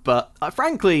 horses. But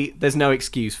frankly, there's no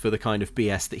excuse for the kind of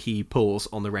BS that he pulls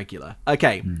on the regular.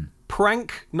 Okay,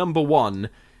 prank number 1.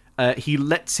 He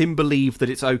lets him believe that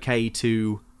it's okay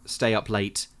to stay up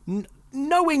late,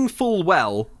 knowing full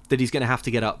well that he's going to have to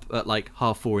get up at like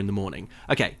 4:30 in the morning.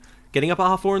 Okay, getting up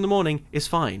at 4:30 in the morning is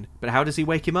fine, but how does he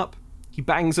wake him up? He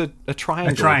bangs a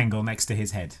triangle. A triangle next to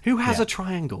his head. Who has a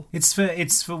triangle? It's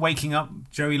for waking up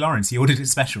Joey Lawrence. He ordered it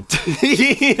special.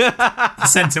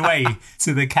 Sent away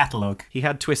to the catalogue. He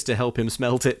had Twister help him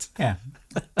smelt it. Yeah.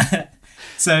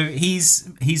 So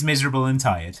he's miserable and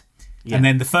tired. Yeah. And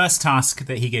then the first task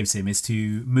that he gives him is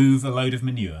to move a load of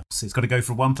manure. So it's got to go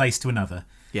from one place to another.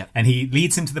 Yeah. And he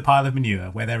leads him to the pile of manure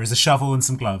where there is a shovel and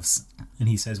some gloves. And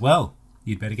he says, well,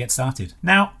 you'd better get started.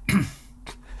 Now,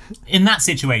 in that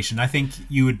situation, I think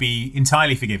you would be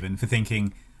entirely forgiven for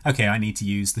thinking, okay, I need to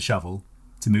use the shovel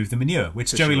to move the manure,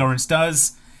 which Joey Lawrence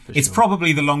does. It's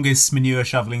probably the longest manure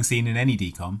shoveling scene in any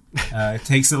DCOM. It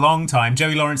takes a long time.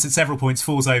 Joey Lawrence at several points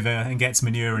falls over and gets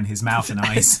manure in his mouth and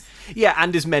eyes. Yeah,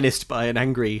 and is menaced by an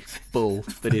angry bull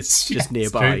that is just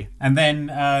nearby. And then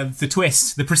the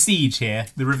twist, the prestige here,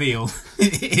 the reveal,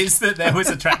 is that there was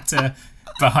a tractor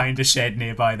behind a shed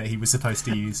nearby that he was supposed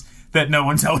to use that no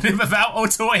one told him about or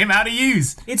taught him how to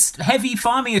use. It's heavy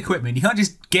farming equipment. You can't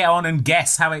just get on and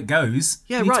guess how it goes.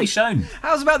 Yeah, you need right. to be shown.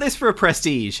 How's about this for a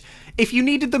prestige? If you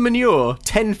needed the manure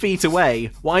 10 feet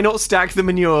away, why not stack the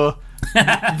manure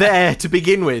there to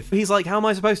begin with? He's like, how am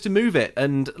I supposed to move it?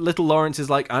 And little Lawrence is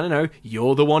like, I don't know,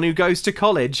 you're the one who goes to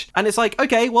college. And it's like,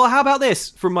 okay, well, how about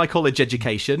this from my college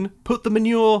education? Put the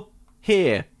manure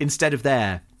here instead of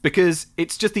there. Because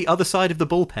it's just the other side of the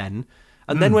bullpen.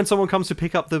 And then when someone comes to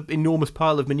pick up the enormous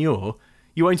pile of manure,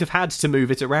 you won't have had to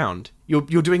move it around.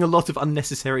 You're doing a lot of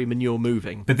unnecessary manure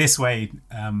moving. But this way,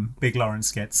 Big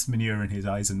Lawrence gets manure in his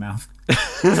eyes and mouth.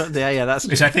 yeah, that's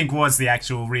which I think was the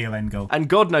actual real end goal. And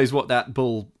God knows what that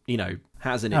bull,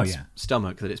 has in its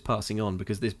stomach that it's passing on,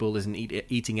 because this bull isn't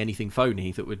eating anything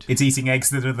phony that would... It's eating eggs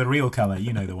that are the real colour,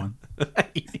 you know the one.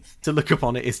 To look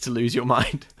upon it is to lose your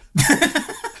mind.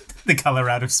 The colour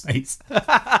out of space.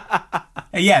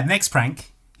 Next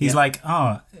prank He's like,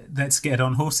 let's get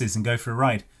on horses and go for a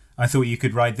ride. I thought you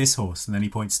could ride this horse. And then he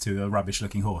points to a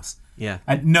rubbish-looking horse. Yeah.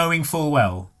 And knowing full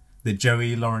well that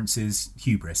Joey Lawrence's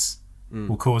hubris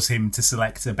will cause him to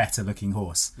select a better-looking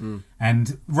horse.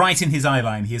 And right in his eye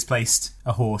line, he has placed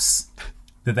a horse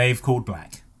that they've called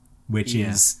Black, which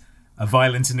is a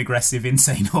violent and aggressive,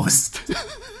 insane horse.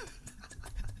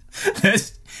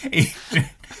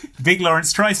 Big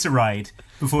Lawrence tries to ride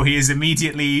before he is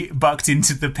immediately bucked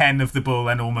into the pen of the bull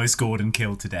and almost gored and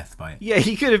killed to death by it. Yeah,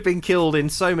 he could have been killed in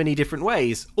so many different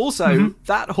ways. Also,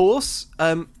 that horse,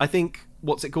 I think,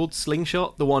 what's it called?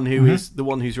 Slingshot, the one who is the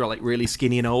one who's like really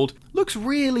skinny and old, looks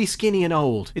really skinny and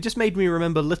old. It just made me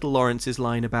remember Little Lawrence's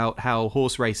line about how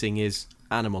horse racing is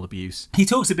animal abuse. He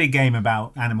talks a big game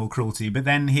about animal cruelty, but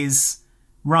then his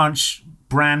ranch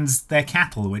brands their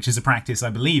cattle, which is a practice I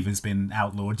believe has been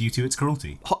outlawed due to its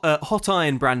cruelty. Hot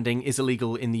iron branding is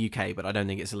illegal in the UK, but I don't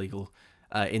think it's illegal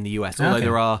in the US. Although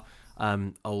there are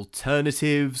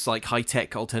alternatives, like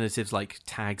high-tech alternatives, like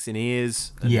tags in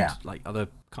ears, and like other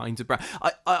kinds of brand.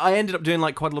 I ended up doing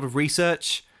like quite a lot of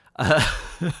research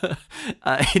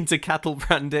into cattle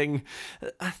branding.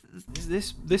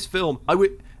 This film,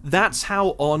 that's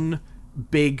how on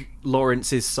Big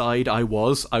Lawrence's side I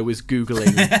was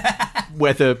Googling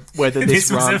whether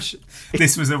this ranch...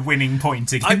 This was a winning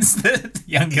point against the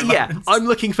younger Lawrence. Yeah, I'm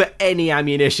looking for any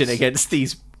ammunition against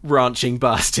these ranching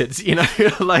bastards, you know?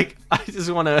 Like, I just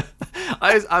want to...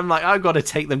 I'm like, I've got to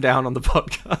take them down on the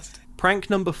podcast. Prank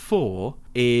number 4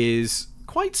 is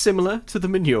quite similar to the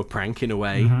manure prank in a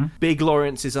way. Big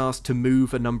Lawrence is asked to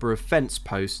move a number of fence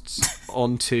posts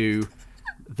onto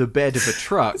the bed of a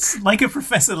truck. It's like a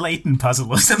Professor Layton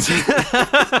puzzle or something.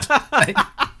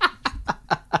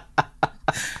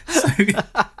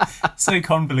 So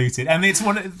convoluted. And it's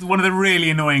one of the really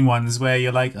annoying ones where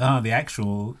you're like, the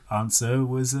actual answer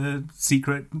was a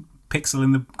secret pixel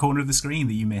in the corner of the screen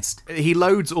that you missed. He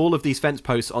loads all of these fence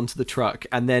posts onto the truck,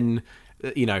 and then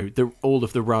all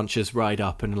of the ranchers ride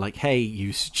up and are like, hey,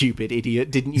 you stupid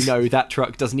idiot, didn't you know that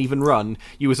truck doesn't even run?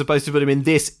 You were supposed to put him in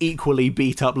this equally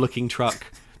beat up looking truck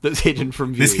that's hidden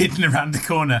from view. That's hidden around the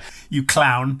corner, you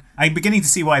clown. I'm beginning to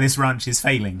see why this ranch is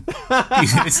failing.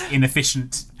 It's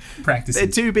inefficient practices.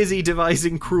 They're too busy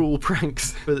devising cruel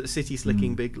pranks for city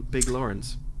slicking Big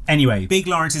Lawrence. Anyway, Big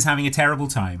Lawrence is having a terrible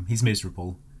time. He's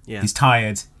miserable. Yeah. He's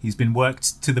tired. He's been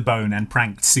worked to the bone and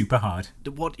pranked super hard.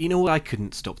 What I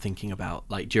couldn't stop thinking about,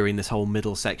 like, during this whole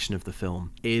middle section of the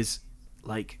film is,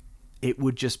 like, it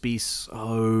would just be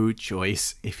so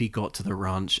choice if he got to the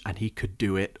ranch and he could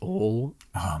do it all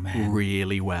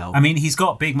really well. I mean, he's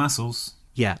got big muscles.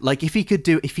 Yeah, like if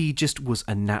he just was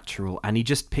a natural and he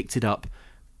just picked it up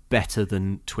better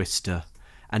than Twister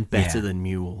and better than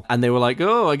Mule. And they were like,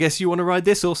 I guess you want to ride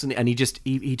this horse. And he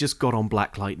just got on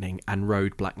Black Lightning and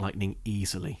rode Black Lightning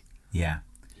easily. Yeah.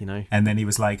 You know? And then he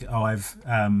was like, I've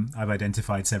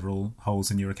identified several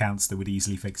holes in your accounts that would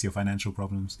easily fix your financial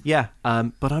problems. Yeah,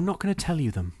 but I'm not going to tell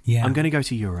you them. Yeah. I'm going to go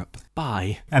to Europe.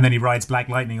 Bye. And then he rides Black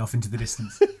Lightning off into the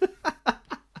distance.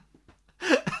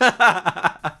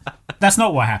 That's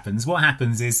not what happens. What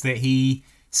happens is that he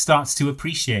starts to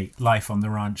appreciate life on the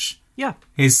ranch. Yeah.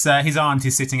 His aunt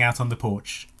is sitting out on the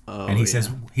porch. And he says,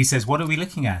 what are we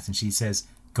looking at? And she says,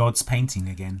 God's painting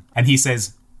again. And he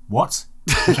says, what?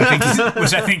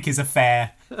 Which I think is a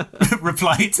fair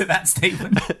reply to that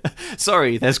statement.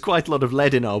 Sorry, there's quite a lot of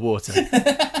lead in our water.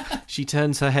 She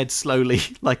turns her head slowly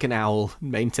like an owl,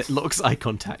 locks eye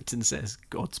contact and says,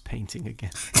 God's painting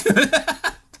again.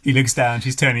 He looks down,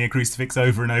 she's turning a crucifix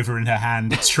over and over in her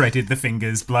hand. It's shredded the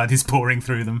fingers, blood is pouring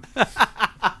through them.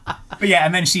 But yeah,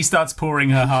 and then she starts pouring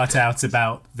her heart out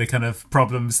about the kind of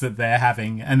problems that they're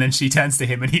having. And then she turns to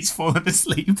him and he's fallen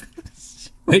asleep.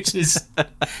 Which is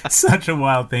such a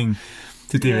wild thing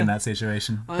to do in that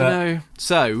situation. I know.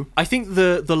 So, I think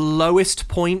the lowest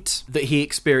point that he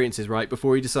experiences, right,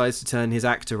 before he decides to turn his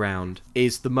act around,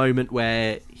 is the moment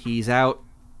where he's out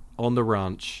on the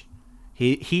ranch.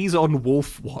 He's on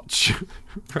wolf watch,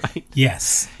 right?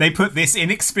 Yes. They put this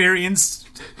inexperienced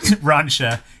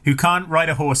rancher who can't ride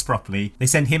a horse properly, they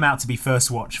send him out to be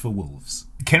first watch for wolves.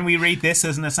 Can we read this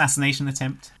as an assassination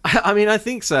attempt? I mean, I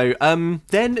think so.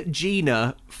 Then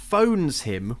Gina phones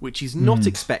him, which he's not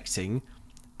expecting,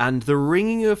 and the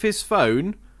ringing of his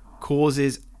phone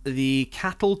causes the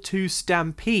cattle to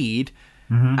stampede,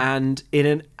 and in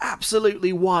an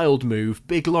absolutely wild move,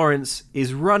 Big Lawrence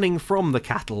is running from the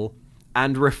cattle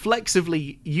and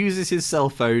reflexively uses his cell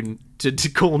phone to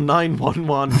call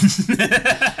 911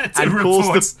 and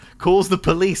calls the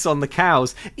police on the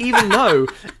cows, even though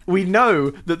we know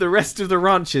that the rest of the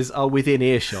ranchers are within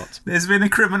earshot. There's been a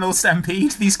criminal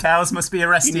stampede. These cows must be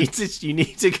arrested. You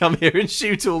need to come here and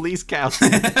shoot all these cows.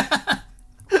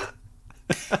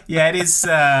 Yeah, it is.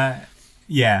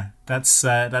 That's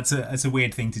a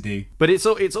weird thing to do. But it's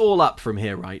all up from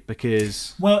here, right?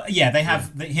 Because they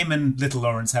have him and Little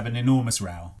Lawrence have an enormous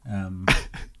row.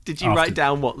 Did you write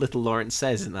down what Little Lawrence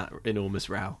says in that enormous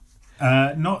row?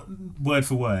 Not word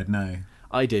for word, no.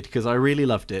 I did, because I really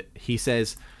loved it. He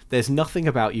says, "There's nothing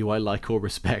about you I like or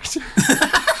respect."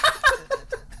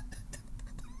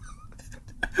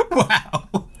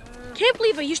 Wow. Can't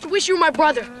believe I used to wish you were my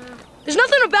brother. There's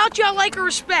nothing about you I like or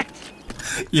respect.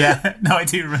 Yeah, no, I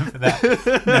do remember that,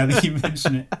 now that you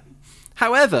mention it.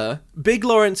 However, Big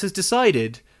Lawrence has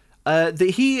decided that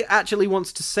he actually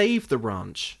wants to save the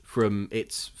ranch from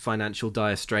its financial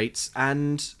dire straits.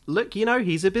 And look,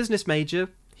 he's a business major.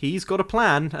 He's got a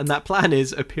plan, and that plan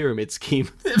is a pyramid scheme.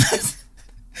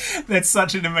 That's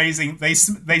such an amazing... They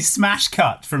smash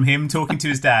cut from him talking to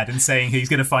his dad and saying he's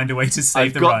going to find a way to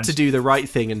save the ranch. I've got to do the right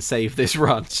thing and save this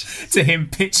ranch. To him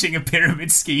pitching a pyramid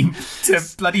scheme to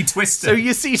bloody Twister. So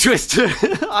you see, Twister,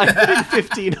 I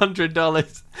put in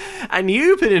 $1,500 and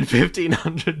you put in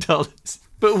 $1,500,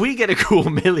 but we get a cool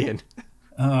 $1 million.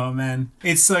 Oh, man.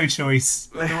 It's so choice.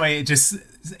 The way it just...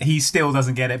 He still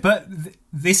doesn't get it. But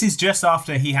this is just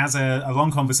after he has a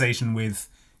long conversation with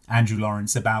Andrew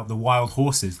Lawrence about the wild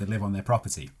horses that live on their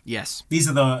property. Yes. These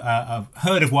are a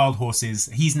herd of wild horses.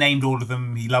 He's named all of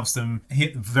them. He loves them.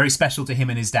 Very special to him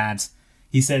and his dad.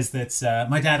 He says that,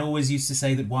 my dad always used to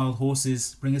say that wild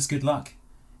horses bring us good luck.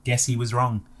 Guess he was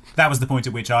wrong. That was the point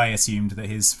at which I assumed that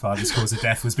his father's cause of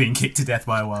death was being kicked to death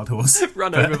by a wild horse.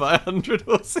 Run over by 100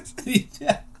 horses.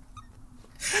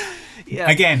 Yeah.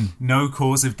 Again, no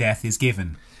cause of death is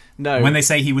given. No. When they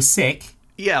say he was sick...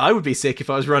 Yeah, I would be sick if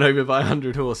I was run over by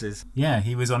 100 horses. Yeah,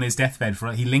 he was on his deathbed.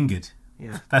 He lingered.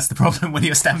 Yeah. That's the problem when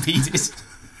you're stampeded.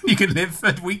 You can live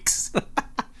for weeks.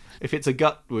 If it's a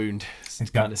gut wound, it's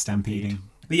gut stampeding.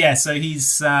 But yeah, so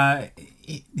his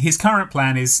current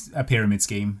plan is a pyramid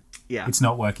scheme. Yeah. It's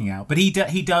not working out. But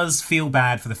he does feel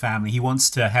bad for the family. He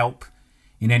wants to help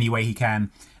in any way he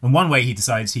can. And one way he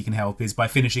decides he can help is by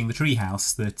finishing the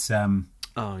treehouse that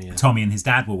Tommy and his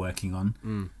dad were working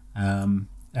on.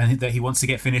 And that he wants to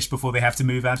get finished before they have to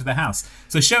move out of the house.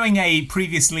 So showing a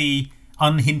previously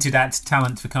unhinted at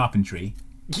talent for carpentry.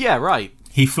 Yeah, right.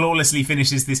 He flawlessly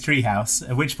finishes this treehouse,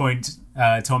 at which point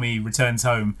Tommy returns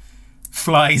home,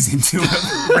 flies into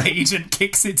a rage and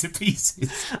kicks it to pieces.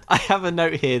 I have a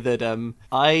note here that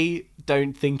I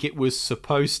don't think it was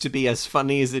supposed to be as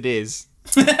funny as it is.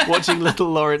 Watching Little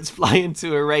Lawrence fly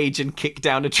into a rage and kick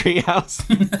down a treehouse.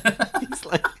 He's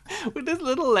like, with his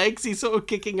little legs, he's sort of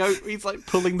kicking over. He's like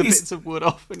pulling the bits of wood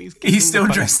off, and he's still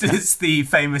dressed as the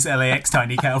famous LAX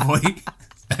tiny cowboy.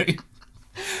 So,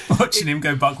 watching him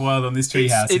go buck wild on this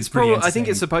treehouse is pretty entertaining. I think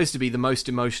it's supposed to be the most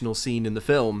emotional scene in the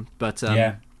film, but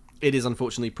it is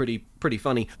unfortunately pretty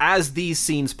funny. As these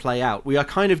scenes play out, we are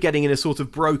kind of getting in a sort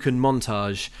of broken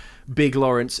montage. Big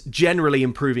Lawrence generally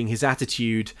improving his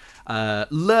attitude,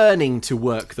 learning to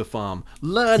work the farm,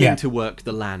 learning to work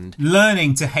the land,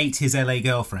 learning to hate his LA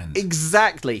girlfriend.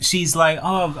 Exactly. She's like,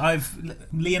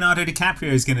 Leonardo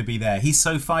DiCaprio is going to be there. He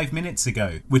saw 5 minutes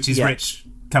ago, which is rich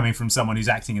coming from someone who's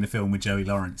acting in a film with Joey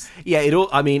Lawrence. Yeah,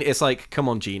 it's like, come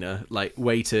on, Gina, like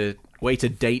way to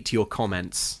date your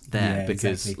comments there,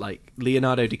 because exactly. Like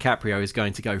Leonardo DiCaprio is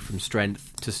going to go from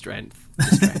strength to strength.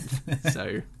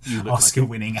 So you look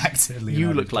Oscar-winning actor.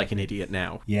 You look like an idiot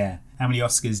now. Yeah. How many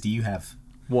Oscars do you have?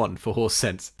 1 for Horse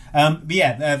Sense. I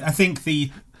think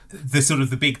the sort of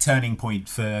the big turning point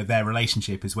for their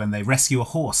relationship is when they rescue a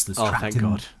horse that's trapped in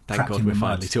mud. Thank God we're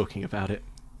finally talking about it.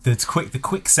 The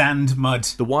quicksand mud.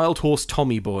 The wild horse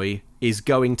Tommy Boy is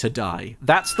going to die.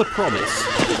 That's the promise.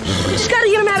 You just gotta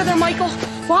get him out of there, Michael.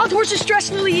 Wild horses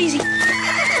stress really easy.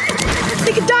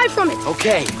 They could die from it.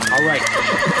 Okay, all right.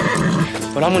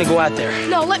 But I'm gonna go out there.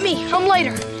 No, let me. I'm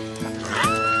later.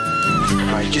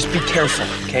 All right, just be careful,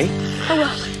 okay? I will.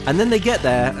 And then they get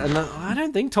there, and I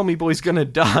don't think Tommy Boy's gonna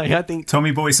die. I think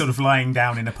Tommy Boy's sort of lying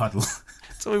down in a puddle.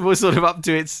 Tommy Boy's sort of up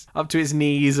to its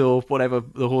knees, or whatever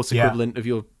the horse equivalent of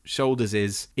your shoulders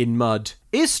is, in mud.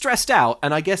 Is stressed out,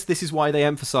 and I guess this is why they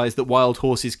emphasise that wild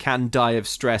horses can die of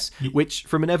stress, which,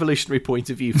 from an evolutionary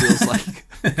point of view,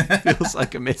 feels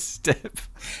like a misstep.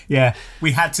 Yeah,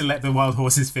 we had to let the wild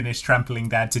horses finish trampling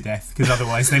Dad to death, because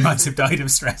otherwise they might have died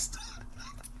of stress.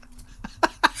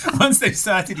 Once they've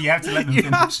started, you have to let them finish.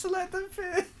 You have to let them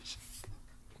finish.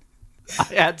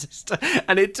 I had to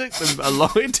and it took them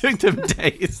it took them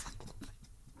days.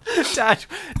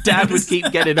 Dad would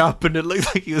keep getting up, and it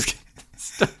looked like he was.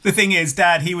 The thing is,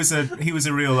 Dad, he was a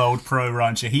real old pro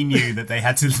rancher. He knew that they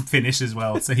had to finish as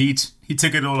well, so he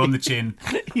took it all on the chin.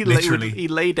 Literally, he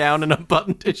lay down and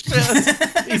unbuttoned his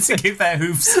shirt. To give their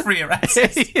hooves freer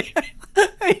access.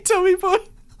 Hey, Tommy boy.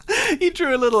 He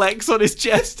drew a little X on his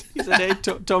chest. He said, "Hey,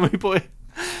 Tommy boy,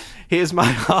 here's my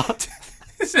heart.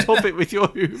 Stop it with your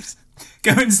hooves.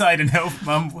 Go inside and help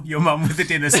your mum with the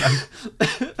dinner,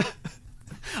 son."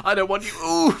 I don't want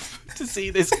you to see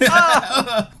this.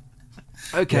 Ah!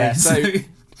 Okay, yeah,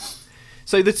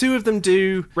 so the two of them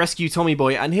do rescue Tommy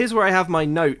Boy, and here's where I have my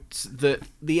notes that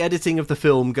the editing of the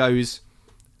film goes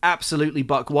absolutely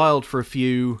buck wild for a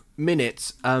few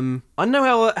minutes. I don't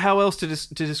know how else to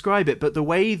describe it, but the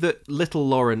way that little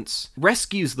Lawrence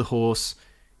rescues the horse,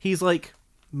 he's like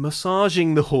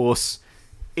massaging the horse.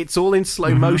 It's all in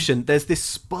slow motion. There's this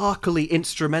sparkly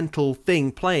instrumental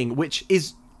thing playing, which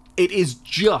is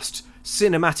just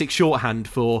cinematic shorthand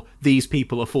for these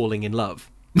people are falling in love.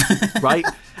 Right?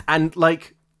 And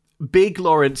like Big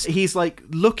Lawrence, he's like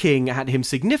looking at him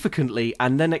significantly,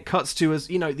 and then it cuts to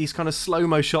these kind of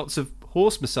slow-mo shots of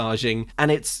horse massaging, and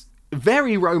it's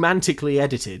very romantically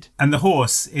edited. And the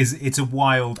horse it's a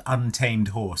wild, untamed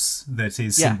horse that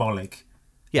is symbolic.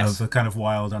 Yes. Of a kind of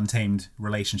wild, untamed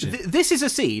relationship. This is a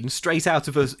scene straight out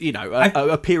of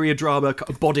a period drama,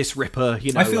 a bodice ripper.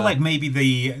 I feel like maybe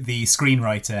the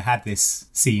screenwriter had this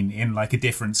scene in like a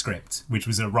different script, which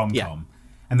was a rom-com,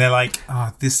 and they're like,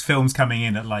 this film's coming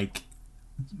in at like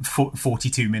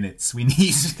 42 minutes. We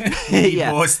need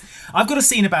horse. I've got a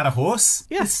scene about a horse.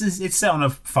 Yeah. It's set on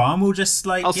a farm. We'll just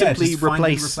I'll simply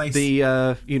replace the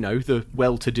the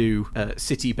well-to-do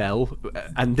city belle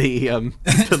and the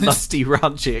lusty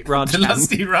rancher the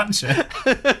lusty rancher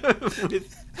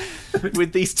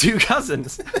with these two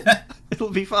cousins.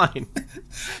 It'll be fine.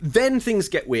 Then things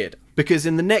get weird, because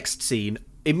in the next scene,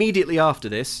 immediately after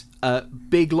this,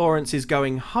 Big Lawrence is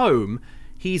going home.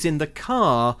 He's in the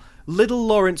car. Little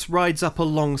Lawrence rides up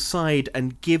alongside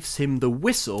and gives him the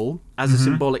whistle as a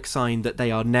symbolic sign that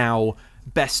they are now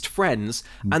best friends.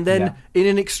 And then in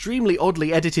an extremely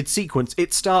oddly edited sequence,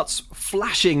 it starts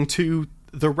flashing to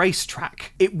the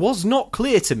racetrack. It was not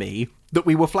clear to me that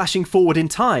we were flashing forward in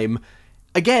time.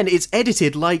 Again, it's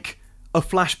edited like a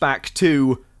flashback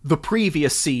to the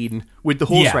previous scene with the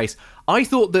horse race. I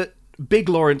thought that Big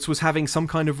Lawrence was having some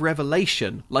kind of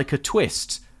revelation, like a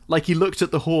twist. Like he looked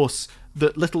at the horse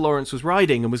that Little Lawrence was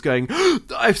riding and was going,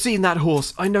 "I've seen that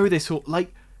horse. I know this horse."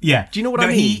 Like, do you know what I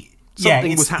mean?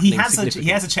 Something was happening. He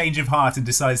has a change of heart and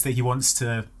decides that he wants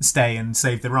to stay and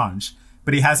save the ranch.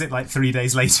 But he has it like 3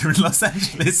 days later in Los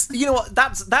Angeles. You know what?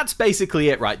 That's basically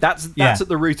it, right? That's at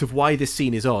the root of why this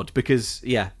scene is odd. Because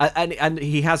and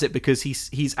he has it because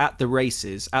he's at the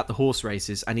races, at the horse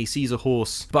races, and he sees a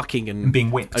horse bucking and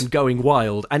being whipped and going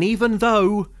wild. And even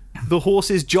though the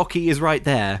horse's jockey is right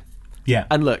there,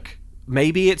 and look,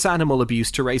 maybe it's animal abuse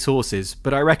to race horses,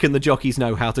 but I reckon the jockeys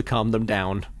know how to calm them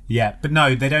down. Yeah, but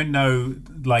no, they don't know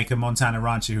like a Montana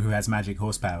rancher who has magic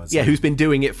horsepower. So. Yeah, who's been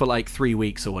doing it for like 3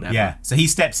 weeks or whatever. Yeah, so he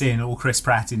steps in, all Chris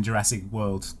Pratt in Jurassic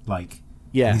World, like.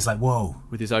 Yeah, and he's like, "Whoa!"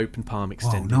 with his open palm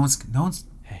extended. Whoa, no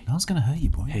one's gonna hurt you,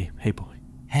 boy. Hey, boy.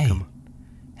 Hey, come on.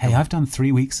 Hey, I've done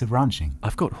 3 weeks of ranching.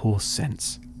 I've got horse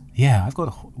sense. Yeah, I've got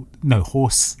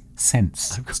horse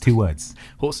sense. It's 2 words.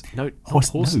 Horse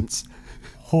sense.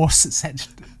 Horse sense.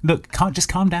 Look, just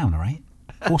calm down, all right?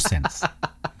 Horse sense.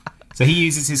 So he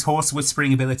uses his horse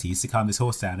whispering abilities to calm this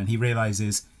horse down, and he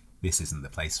realizes this isn't the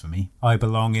place for me. I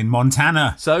belong in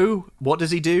Montana. So what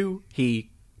does he do?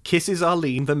 He kisses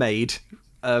Arlene, the maid,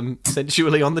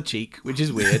 sensually on the cheek, which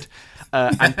is weird,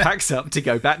 and packs up to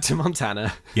go back to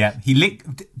Montana. Yeah,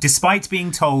 despite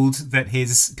being told that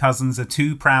his cousins are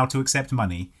too proud to accept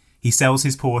money, he sells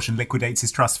his Porsche and liquidates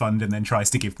his trust fund and then tries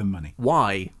to give them money.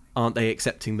 Why aren't they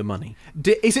accepting the money?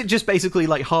 Is it just basically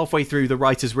like halfway through the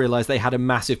writers realised they had a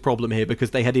massive problem here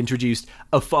because they had introduced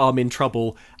a farm in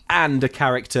trouble and a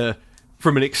character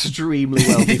from an extremely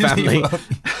wealthy family?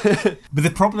 But the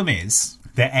problem is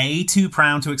they're A, too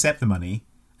proud to accept the money,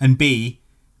 and B,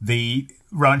 the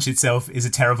ranch itself is a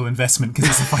terrible investment because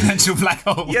it's a financial black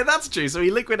hole. Yeah, that's true. So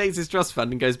he liquidates his trust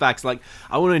fund and goes back. It's like,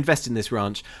 I want to invest in this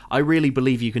ranch. I really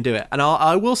believe you can do it. And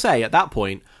I will say, at that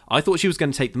point, I thought she was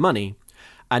going to take the money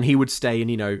and he would stay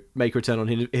and, make a return on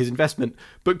his investment.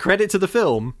 But credit to the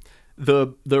film,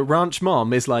 the ranch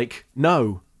mom is like,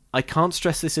 no, I can't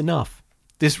stress this enough.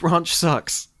 This ranch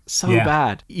sucks so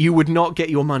bad. You would not get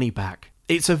your money back.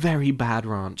 It's a very bad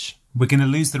ranch. We're going to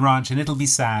lose the ranch and it'll be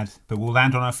sad, but we'll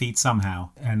land on our feet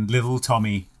somehow. And little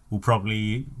Tommy will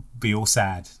probably be all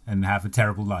sad and have a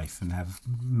terrible life and have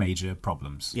major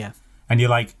problems. Yeah. And you're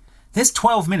like, there's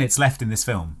 12 minutes left in this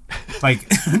film. Like,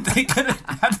 they're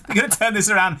going to turn this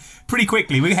around pretty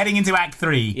quickly. We're heading into Act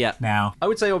 3 now. I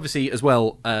would say, obviously, as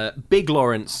well, Big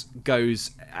Lawrence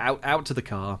goes out to the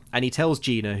car and he tells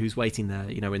Gina, who's waiting there,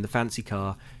 in the fancy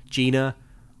car, Gina,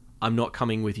 I'm not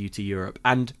coming with you to Europe.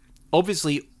 And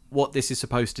obviously, what this is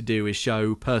supposed to do is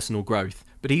show personal growth.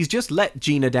 But he's just let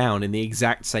Gina down in the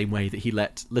exact same way that he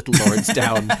let little Lawrence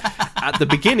down at the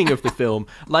beginning of the film.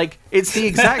 Like, it's the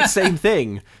exact same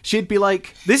thing. She'd be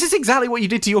like, this is exactly what you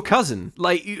did to your cousin.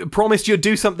 Like, you promised you'd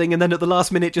do something and then at the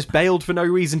last minute just bailed for no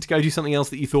reason to go do something else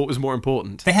that you thought was more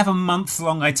important. They have a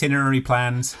month-long itinerary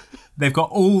planned. They've got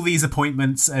all these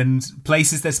appointments and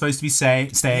places they're supposed to be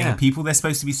staying and people they're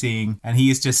supposed to be seeing. And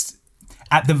he is just,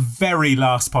 at the very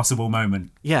last possible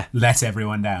moment, let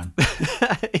everyone down.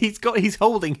 He's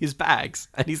holding his bags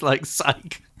and he's like,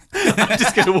 psych, I'm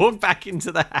just going to walk back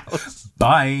into the house.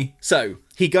 Bye. So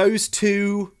he goes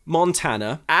to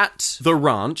Montana. At the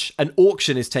ranch, an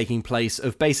auction is taking place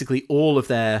of basically all of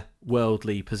their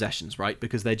worldly possessions, right?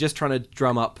 Because they're just trying to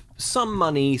drum up some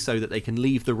money so that they can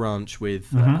leave the ranch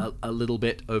with a little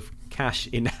bit of cash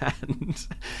in hand.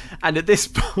 And at this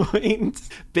point,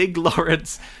 Big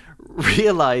Lawrence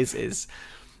realizes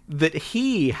that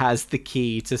he has the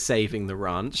key to saving the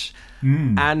ranch.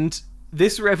 And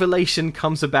this revelation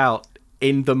comes about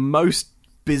in the most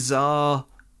bizarre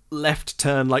left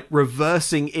turn, like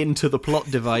reversing into the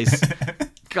plot device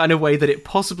kind of way that it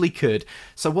possibly could.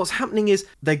 So what's happening is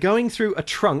they're going through a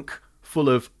trunk full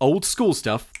of old school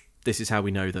stuff. This is how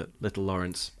we know that little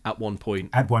Lawrence at one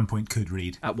point could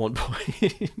read. At one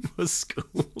point was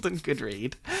schooled and could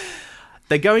read.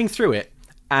 They're going through it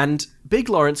and Big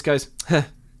Lawrence goes,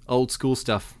 old school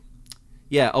stuff.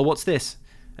 Yeah, oh, what's this?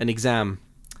 An exam.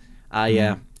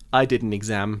 Yeah, I did an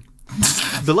exam.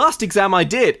 The last exam I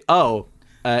did,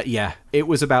 yeah, it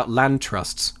was about land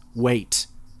trusts. Wait,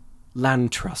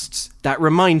 land trusts. That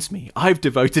reminds me, I've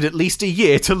devoted at least a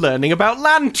year to learning about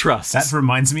land trusts. That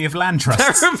reminds me of land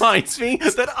trusts. That reminds me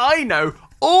that I know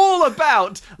all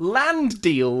about land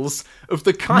deals of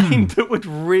the kind that would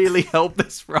really help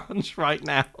this ranch right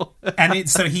now. And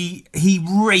so he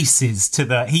races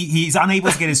to he's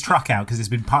unable to get his truck out because it's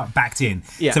been backed in.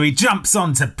 Yeah. So he jumps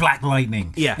onto Black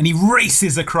Lightning. Yeah. And he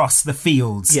races across the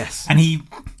fields. Yes. And he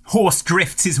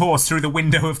drifts his horse through the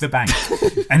window of the bank.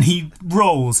 And he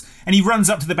rolls and he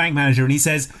runs up to the bank manager and he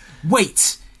says,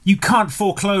 wait, you can't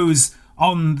foreclose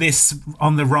on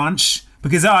the ranch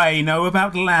because I know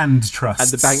about land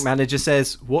trusts. And the bank manager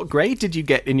says, what grade did you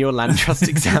get in your land trust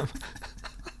exam?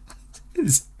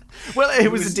 Well,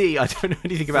 it was a D. I don't know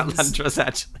anything about land trusts,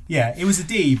 actually. Yeah, it was a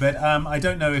D, but I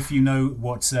don't know if you know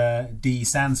what D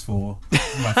stands for,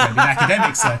 my friend, in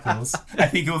academic circles. I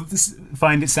think you'll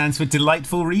find it stands for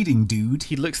delightful reading, dude.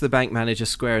 He looks the bank manager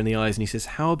square in the eyes and he says,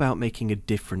 how about making a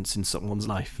difference in someone's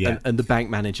life? Yeah. And the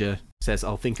bank manager says,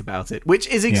 I'll think about it, which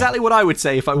is exactly what I would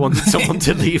say if I wanted someone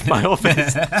to leave my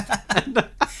office.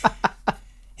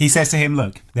 He says to him,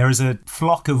 look, there is a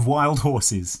flock of wild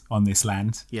horses on this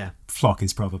land. Yeah. Flock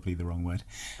is probably the wrong word.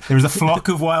 There is a flock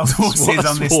of wild horses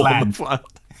on this land.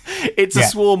 It's a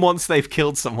swarm once they've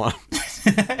killed someone.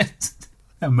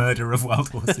 A murder of wild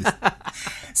horses.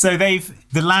 So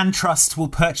the land trust will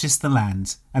purchase the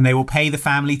land and they will pay the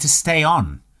family to stay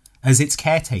on as its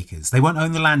caretakers. They won't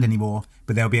own the land anymore,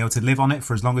 but they'll be able to live on it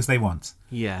for as long as they want.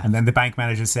 Yeah. And then the bank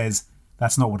manager says,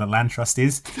 that's not what a land trust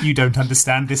is. You don't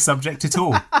understand this subject at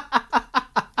all.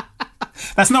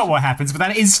 That's not what happens, but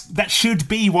that should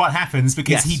be what happens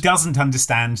because he doesn't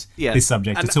understand this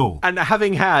subject at all. And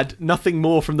having had nothing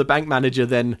more from the bank manager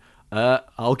than,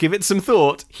 I'll give it some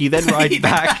thought, he then rides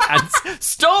back and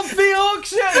stop the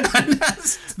auction!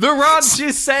 The ranch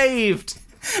is saved!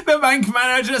 The bank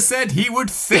manager said he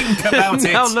would think about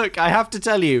it. Now look, I have to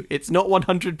tell you, it's not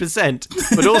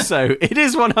 100%, but also, it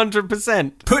is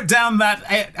 100%. Put down that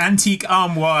antique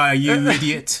armoire, you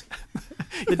idiot.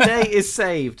 The day is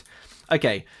saved.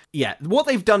 Okay, yeah, what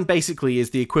they've done basically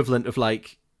is the equivalent of,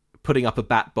 like, putting up a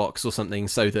bat box or something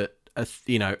so that, a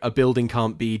building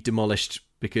can't be demolished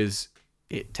because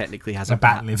it technically has a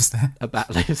bat lives there. A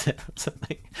bat lives there or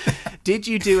something. Did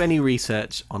you do any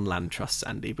research on land trusts,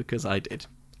 Andy? Because I did.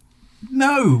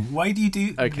 No. Why do you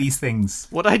do these things?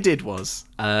 What I did was,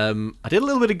 I did a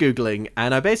little bit of Googling,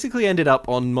 and I basically ended up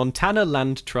on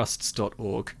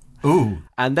montanalandtrusts.org. Ooh.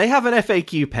 And they have an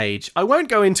FAQ page. I won't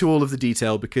go into all of the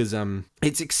detail because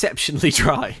it's exceptionally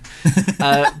dry.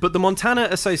 But the Montana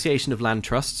Association of Land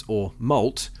Trusts, or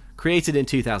MALT, created in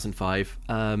 2005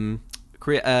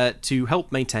 to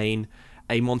help maintain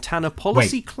a Montana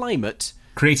policy climate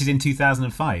Created in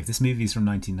 2005. This movie is from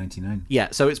 1999. Yeah,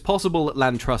 so it's possible that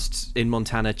land trusts in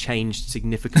Montana changed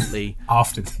significantly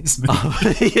after this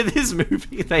movie. This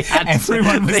movie, they had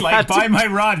everyone was like, "Buy my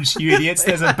ranch, you idiots!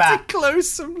 There's a bat." To close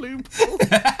some loophole.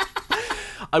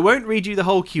 I won't read you the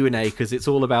whole Q&A because it's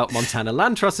all about Montana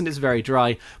land trust and it's very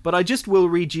dry. But I just will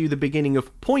read you the beginning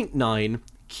of point 9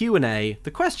 Q&A.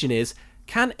 The question is,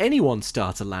 can anyone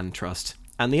start a land trust?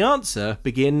 And the answer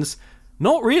begins,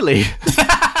 not really.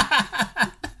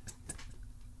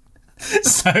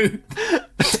 So,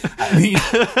 I mean,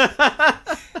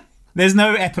 there's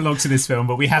no epilogue to this film,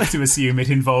 but we have to assume it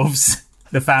involves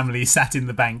the family sat in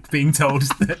the bank being told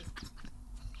that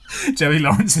Joey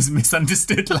Lawrence has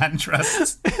misunderstood land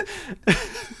trusts.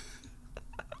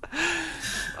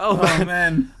 Oh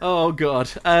man. Oh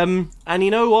god. And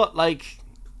you know what? Like,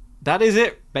 that is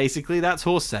it. Basically, that's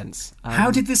Horse Sense. How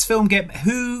did this film get...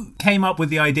 Who came up with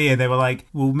the idea? They were like,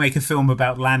 we'll make a film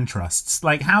about land trusts.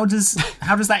 Like, how does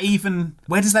that even...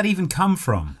 Where does that even come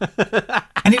from?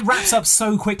 And it wraps up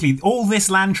so quickly. All this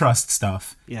land trust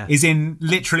stuff is in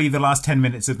literally the last 10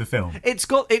 minutes of the film. It's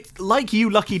like You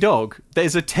Lucky Dog.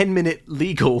 There's a 10-minute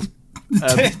legal...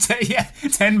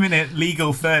 10-minute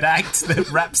legal third act that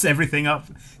wraps everything up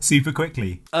super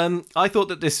quickly. I thought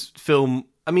that this film...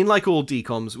 I mean, like all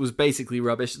DCOMs, was basically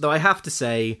rubbish. Though I have to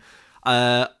say,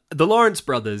 the Lawrence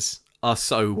brothers are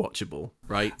so watchable,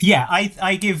 right? Yeah,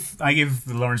 I give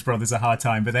the Lawrence brothers a hard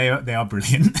time, but they are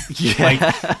brilliant. Yeah.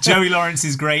 Like, Joey Lawrence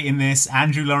is great in this.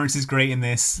 Andrew Lawrence is great in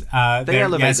this. They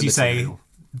elevate as the you material. say,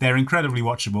 they're incredibly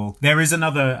watchable. There is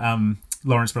another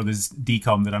Lawrence brothers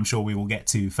DCOM that I'm sure we will get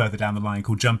to further down the line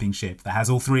called Jumping Ship that has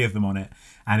all three of them on it,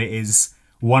 and it is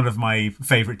one of my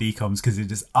favourite DCOMs because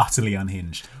it is utterly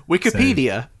unhinged.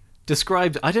 Wikipedia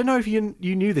described... I don't know if you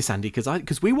knew this, Andy,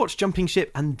 because we watched Jumping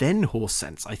Ship and then Horse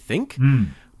Sense, I think.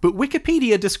 But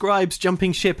Wikipedia describes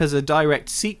Jumping Ship as a direct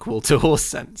sequel to Horse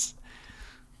Sense.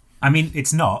 I mean,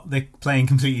 it's not. They're playing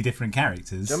completely different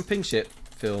characters. Jumping Ship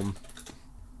film.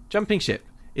 Jumping Ship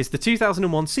is the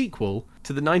 2001 sequel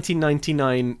to the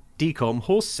 1999 DCOM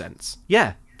Horse Sense.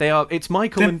 Yeah. They are. It's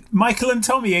Michael and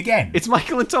Tommy again. It's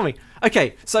Michael and Tommy.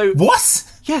 Okay, so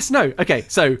what? Yes, no. Okay,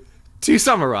 so to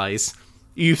summarise,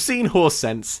 you've seen Horse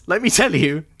Sense. Let me tell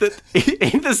you that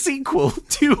in the sequel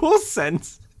to Horse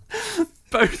Sense,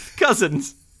 both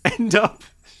cousins end up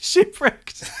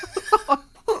shipwrecked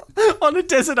on a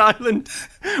desert island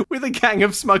with a gang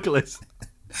of smugglers.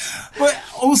 But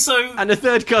also, and a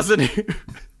third cousin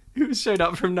who showed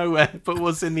up from nowhere but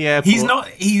was in the airport.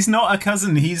 He's not a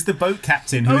cousin. He's the boat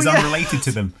captain who is unrelated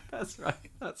to them. That's right.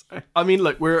 I mean,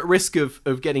 look, we're at risk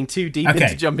of getting too deep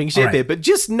into Jumping Ship here, but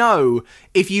just know,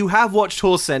 if you have watched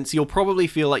Horse Sense, you'll probably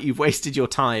feel like you've wasted your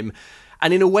time.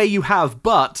 And in a way you have,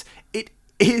 but it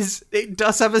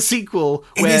does have a sequel.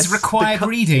 It is required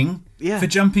reading for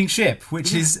Jumping Ship,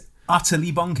 which is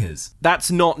utterly bonkers. That's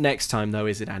not next time, though,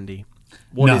 is it, Andy?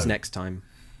 What is next time?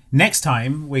 Next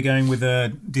time, we're going with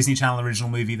a Disney Channel original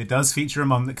movie that does feature a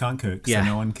mum that can't cook, so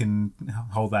no one can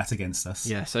hold that against us.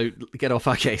 Yeah, so get off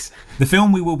our case. The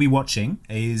film we will be watching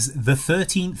is The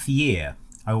 13th Year.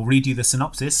 I will read you the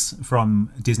synopsis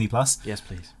from Disney+. Yes,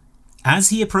 please. As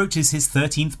he approaches his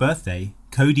 13th birthday,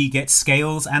 Cody gets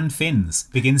scales and fins,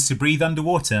 begins to breathe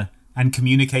underwater, and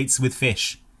communicates with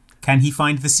fish. Can he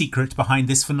find the secret behind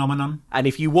this phenomenon? And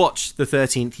if you watch The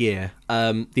 13th Year,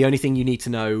 the only thing you need to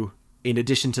know, in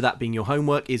addition to that being your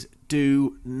homework, is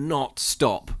do not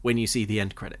stop when you see the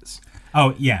end credits.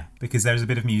 Oh, yeah, because there's a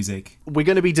bit of music. We're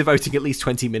going to be devoting at least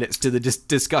 20 minutes to the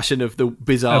discussion of the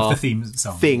bizarre theme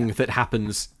song, thing that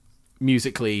happens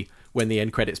musically when the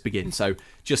end credits begin. So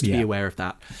just be aware of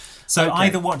that. So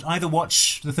either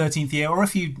watch The 13th Year, or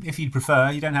if you'd prefer,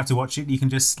 you don't have to watch it. You can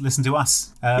just listen to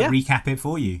us recap it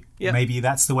for you. Yeah. Maybe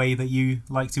that's the way that you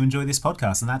like to enjoy this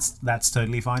podcast, and that's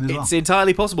totally fine as well. It's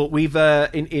entirely possible. We've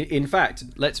in fact,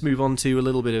 let's move on to a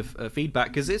little bit of feedback,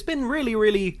 because it's been really,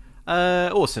 really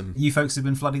awesome. You folks have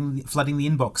been flooding the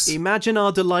inbox. Imagine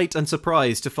our delight and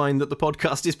surprise to find that the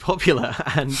podcast is popular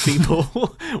and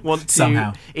people want to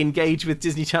somehow engage with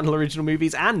Disney Channel original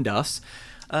movies and us.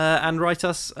 And write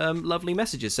us lovely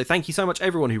messages. So thank you so much,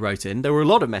 everyone who wrote in. There were a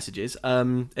lot of messages.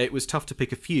 It was tough to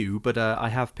pick a few, but I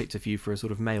have picked a few for a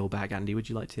sort of mailbag. Andy, would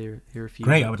you like to hear a few?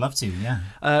 Great, I would love to,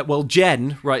 yeah. Well,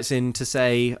 Jen writes in to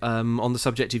say, on the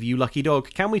subject of You Lucky Dog,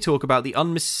 can we talk about the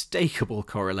unmistakable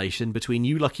correlation between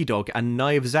You Lucky Dog and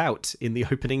Knives Out in the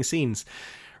opening scenes?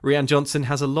 Rian Johnson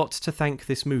has a lot to thank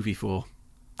this movie for.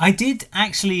 That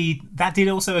did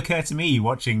also occur to me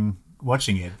watching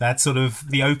it. That sort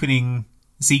of the opening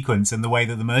sequence and the way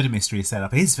that the murder mystery is set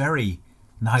up is very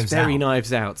Knives Out. Very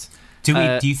Knives Out.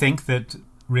 Do you think that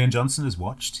Rian Johnson has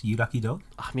watched You Lucky Dog?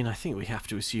 I mean, I think we have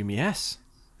to assume yes.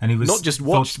 And he was not just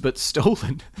watched, but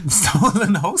stolen.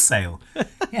 Stolen wholesale.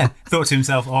 Yeah, thought to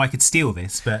himself, I could steal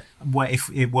this, but what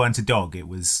if it weren't a dog, it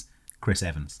was Chris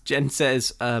Evans. Jen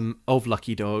says, of You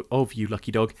Lucky Dog,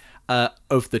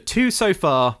 of the two so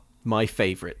far, my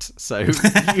favourite. So,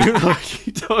 You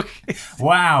Lucky Dog.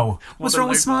 Wow. What's wrong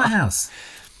with Smart House?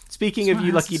 Speaking of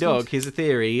You Lucky Dog, here's a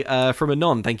theory from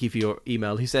Anon, thank you for your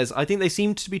email, who says, I think they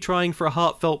seem to be trying for a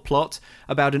heartfelt plot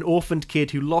about an orphaned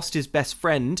kid who lost his best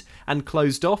friend and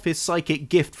closed off his psychic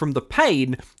gift from the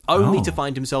pain, only to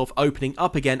find himself opening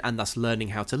up again and thus learning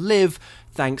how to live,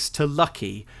 thanks to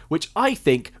Lucky, which I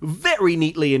think very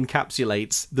neatly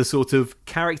encapsulates the sort of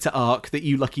character arc that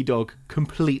You Lucky Dog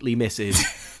completely misses.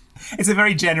 It's a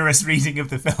very generous reading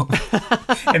of the film.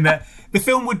 In that the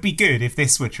film would be good if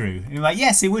this were true. And you're like,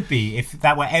 yes, it would be if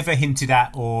that were ever hinted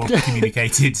at or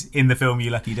communicated in the film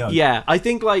You Lucky Dog. Yeah, I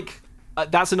think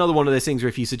that's another one of those things where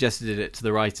if you suggested it to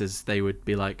the writers, they would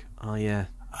be like, oh yeah,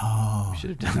 we should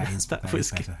have done that. That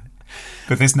was better.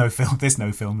 But there's no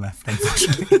film left,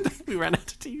 unfortunately. We ran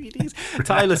out of DVDs.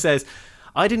 Tyler says,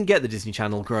 I didn't get the Disney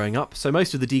Channel growing up, so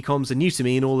most of the DComs are new to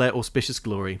me in all their auspicious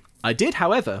glory. I did,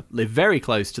 however, live very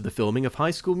close to the filming of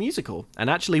High School Musical, and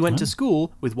actually went to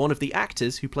school with one of the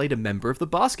actors who played a member of the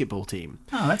basketball team.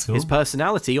 Oh, that's cool. His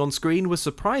personality on screen was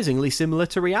surprisingly similar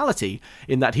to reality,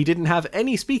 in that he didn't have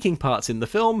any speaking parts in the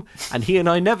film, and he and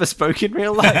I never spoke in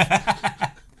real life.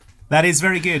 That is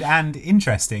very good and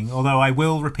interesting, although I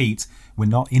will repeat, we're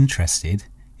not interested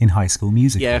in High School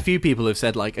Musical. Yeah, a few people have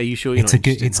said, are you sure you're not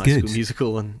interested in High School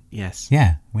Musical? And yes.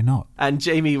 Yeah, we're not. And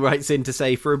Jamie writes in to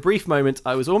say, for a brief moment,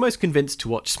 I was almost convinced to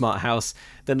watch Smart House,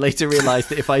 then later realised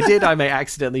that if I did, I may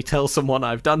accidentally tell someone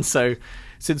I've done so.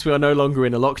 Since we are no longer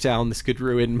in a lockdown, this could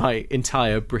ruin my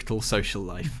entire brittle social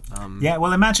life. Yeah,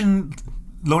 well, imagine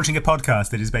launching a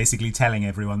podcast that is basically telling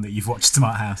everyone that you've watched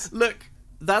Smart House. Look,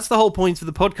 that's the whole point of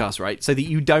the podcast, right? So that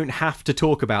you don't have to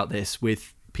talk about this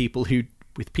with people who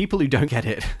don't get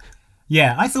it.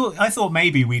 Yeah, I thought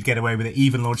maybe we'd get away with it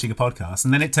even launching a podcast,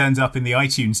 and then it turns up in the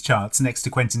iTunes charts next to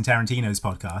Quentin Tarantino's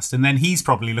podcast, and then he's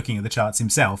probably looking at the charts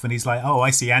himself, and he's like, oh, I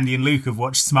see Andy and Luke have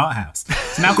watched Smart House.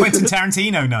 So now Quentin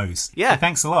Tarantino knows. Yeah. So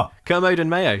thanks a lot. Kermode and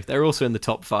Mayo, they're also in the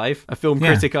top 5. A film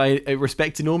critic I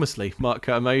respect enormously, Mark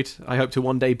Kermode. I hope to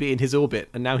one day be in his orbit,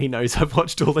 and now he knows I've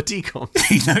watched all the DComs.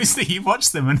 He knows that you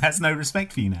watched them and has no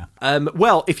respect for you now.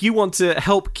 Well, if you want to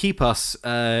help keep us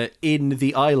in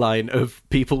the eye line of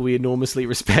people we enormously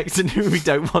respect and who we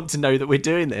don't want to know that we're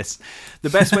doing this, the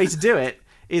best way to do it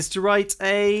is to write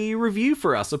a review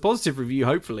for us, a positive review,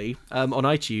 hopefully, on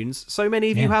iTunes. So many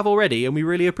of you have already, and we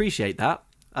really appreciate that.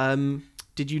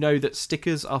 Did you know that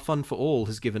Stickers Are Fun for All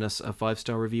has given us a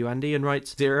 5-star review, Andy, and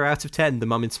writes 0 out of 10. The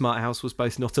mum in Smart House was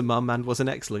both not a mum and was an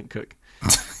excellent cook.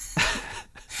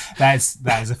 That's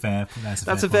a fair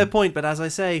point. But as I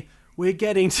say, we're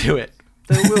getting to it.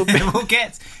 There will be. We'll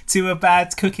get to a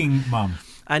bad cooking mum.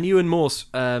 And Ewan Morse,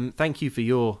 thank you for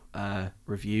your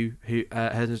review, who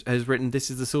has written,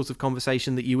 this is the sort of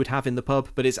conversation that you would have in the pub,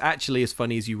 but it's actually as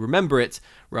funny as you remember it,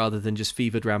 rather than just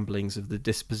fevered ramblings of the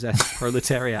dispossessed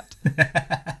proletariat.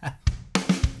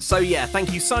 So yeah,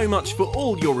 thank you so much for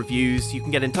all your reviews. You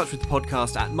can get in touch with the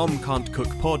podcast at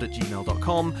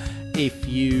momcan'tcookpod@gmail.com. If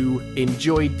you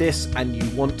enjoyed this and you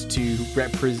want to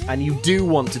and you do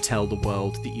want to tell the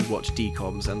world that you watch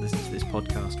DComs and listen to this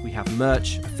podcast, we have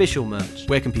merch, official merch.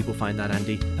 Where can people find that,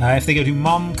 Andy? If they go to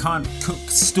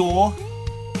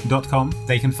momcan'tcookstore.com,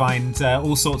 they can find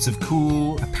all sorts of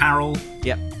cool apparel.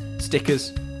 Yep.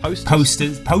 Stickers.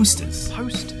 Posters. Posters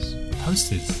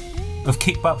of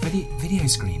kick butt video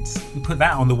screens. You put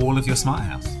that on the wall of your Smart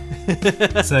House.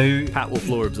 So Pat will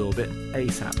floor absorb it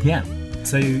ASAP. Yeah.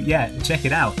 So yeah, check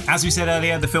it out. As we said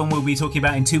earlier, the film we'll be talking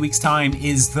about in 2 weeks' time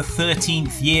is The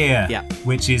 13th Year,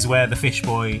 which is where the fish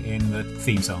boy in the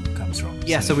theme song comes from.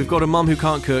 Yeah, so we've got a mum who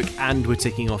can't cook, and we're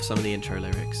ticking off some of the intro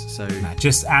lyrics. So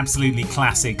just absolutely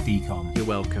classic DCOM. You're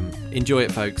welcome. Enjoy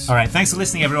it, folks. All right, thanks for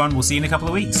listening, everyone. We'll see you in a couple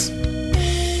of weeks.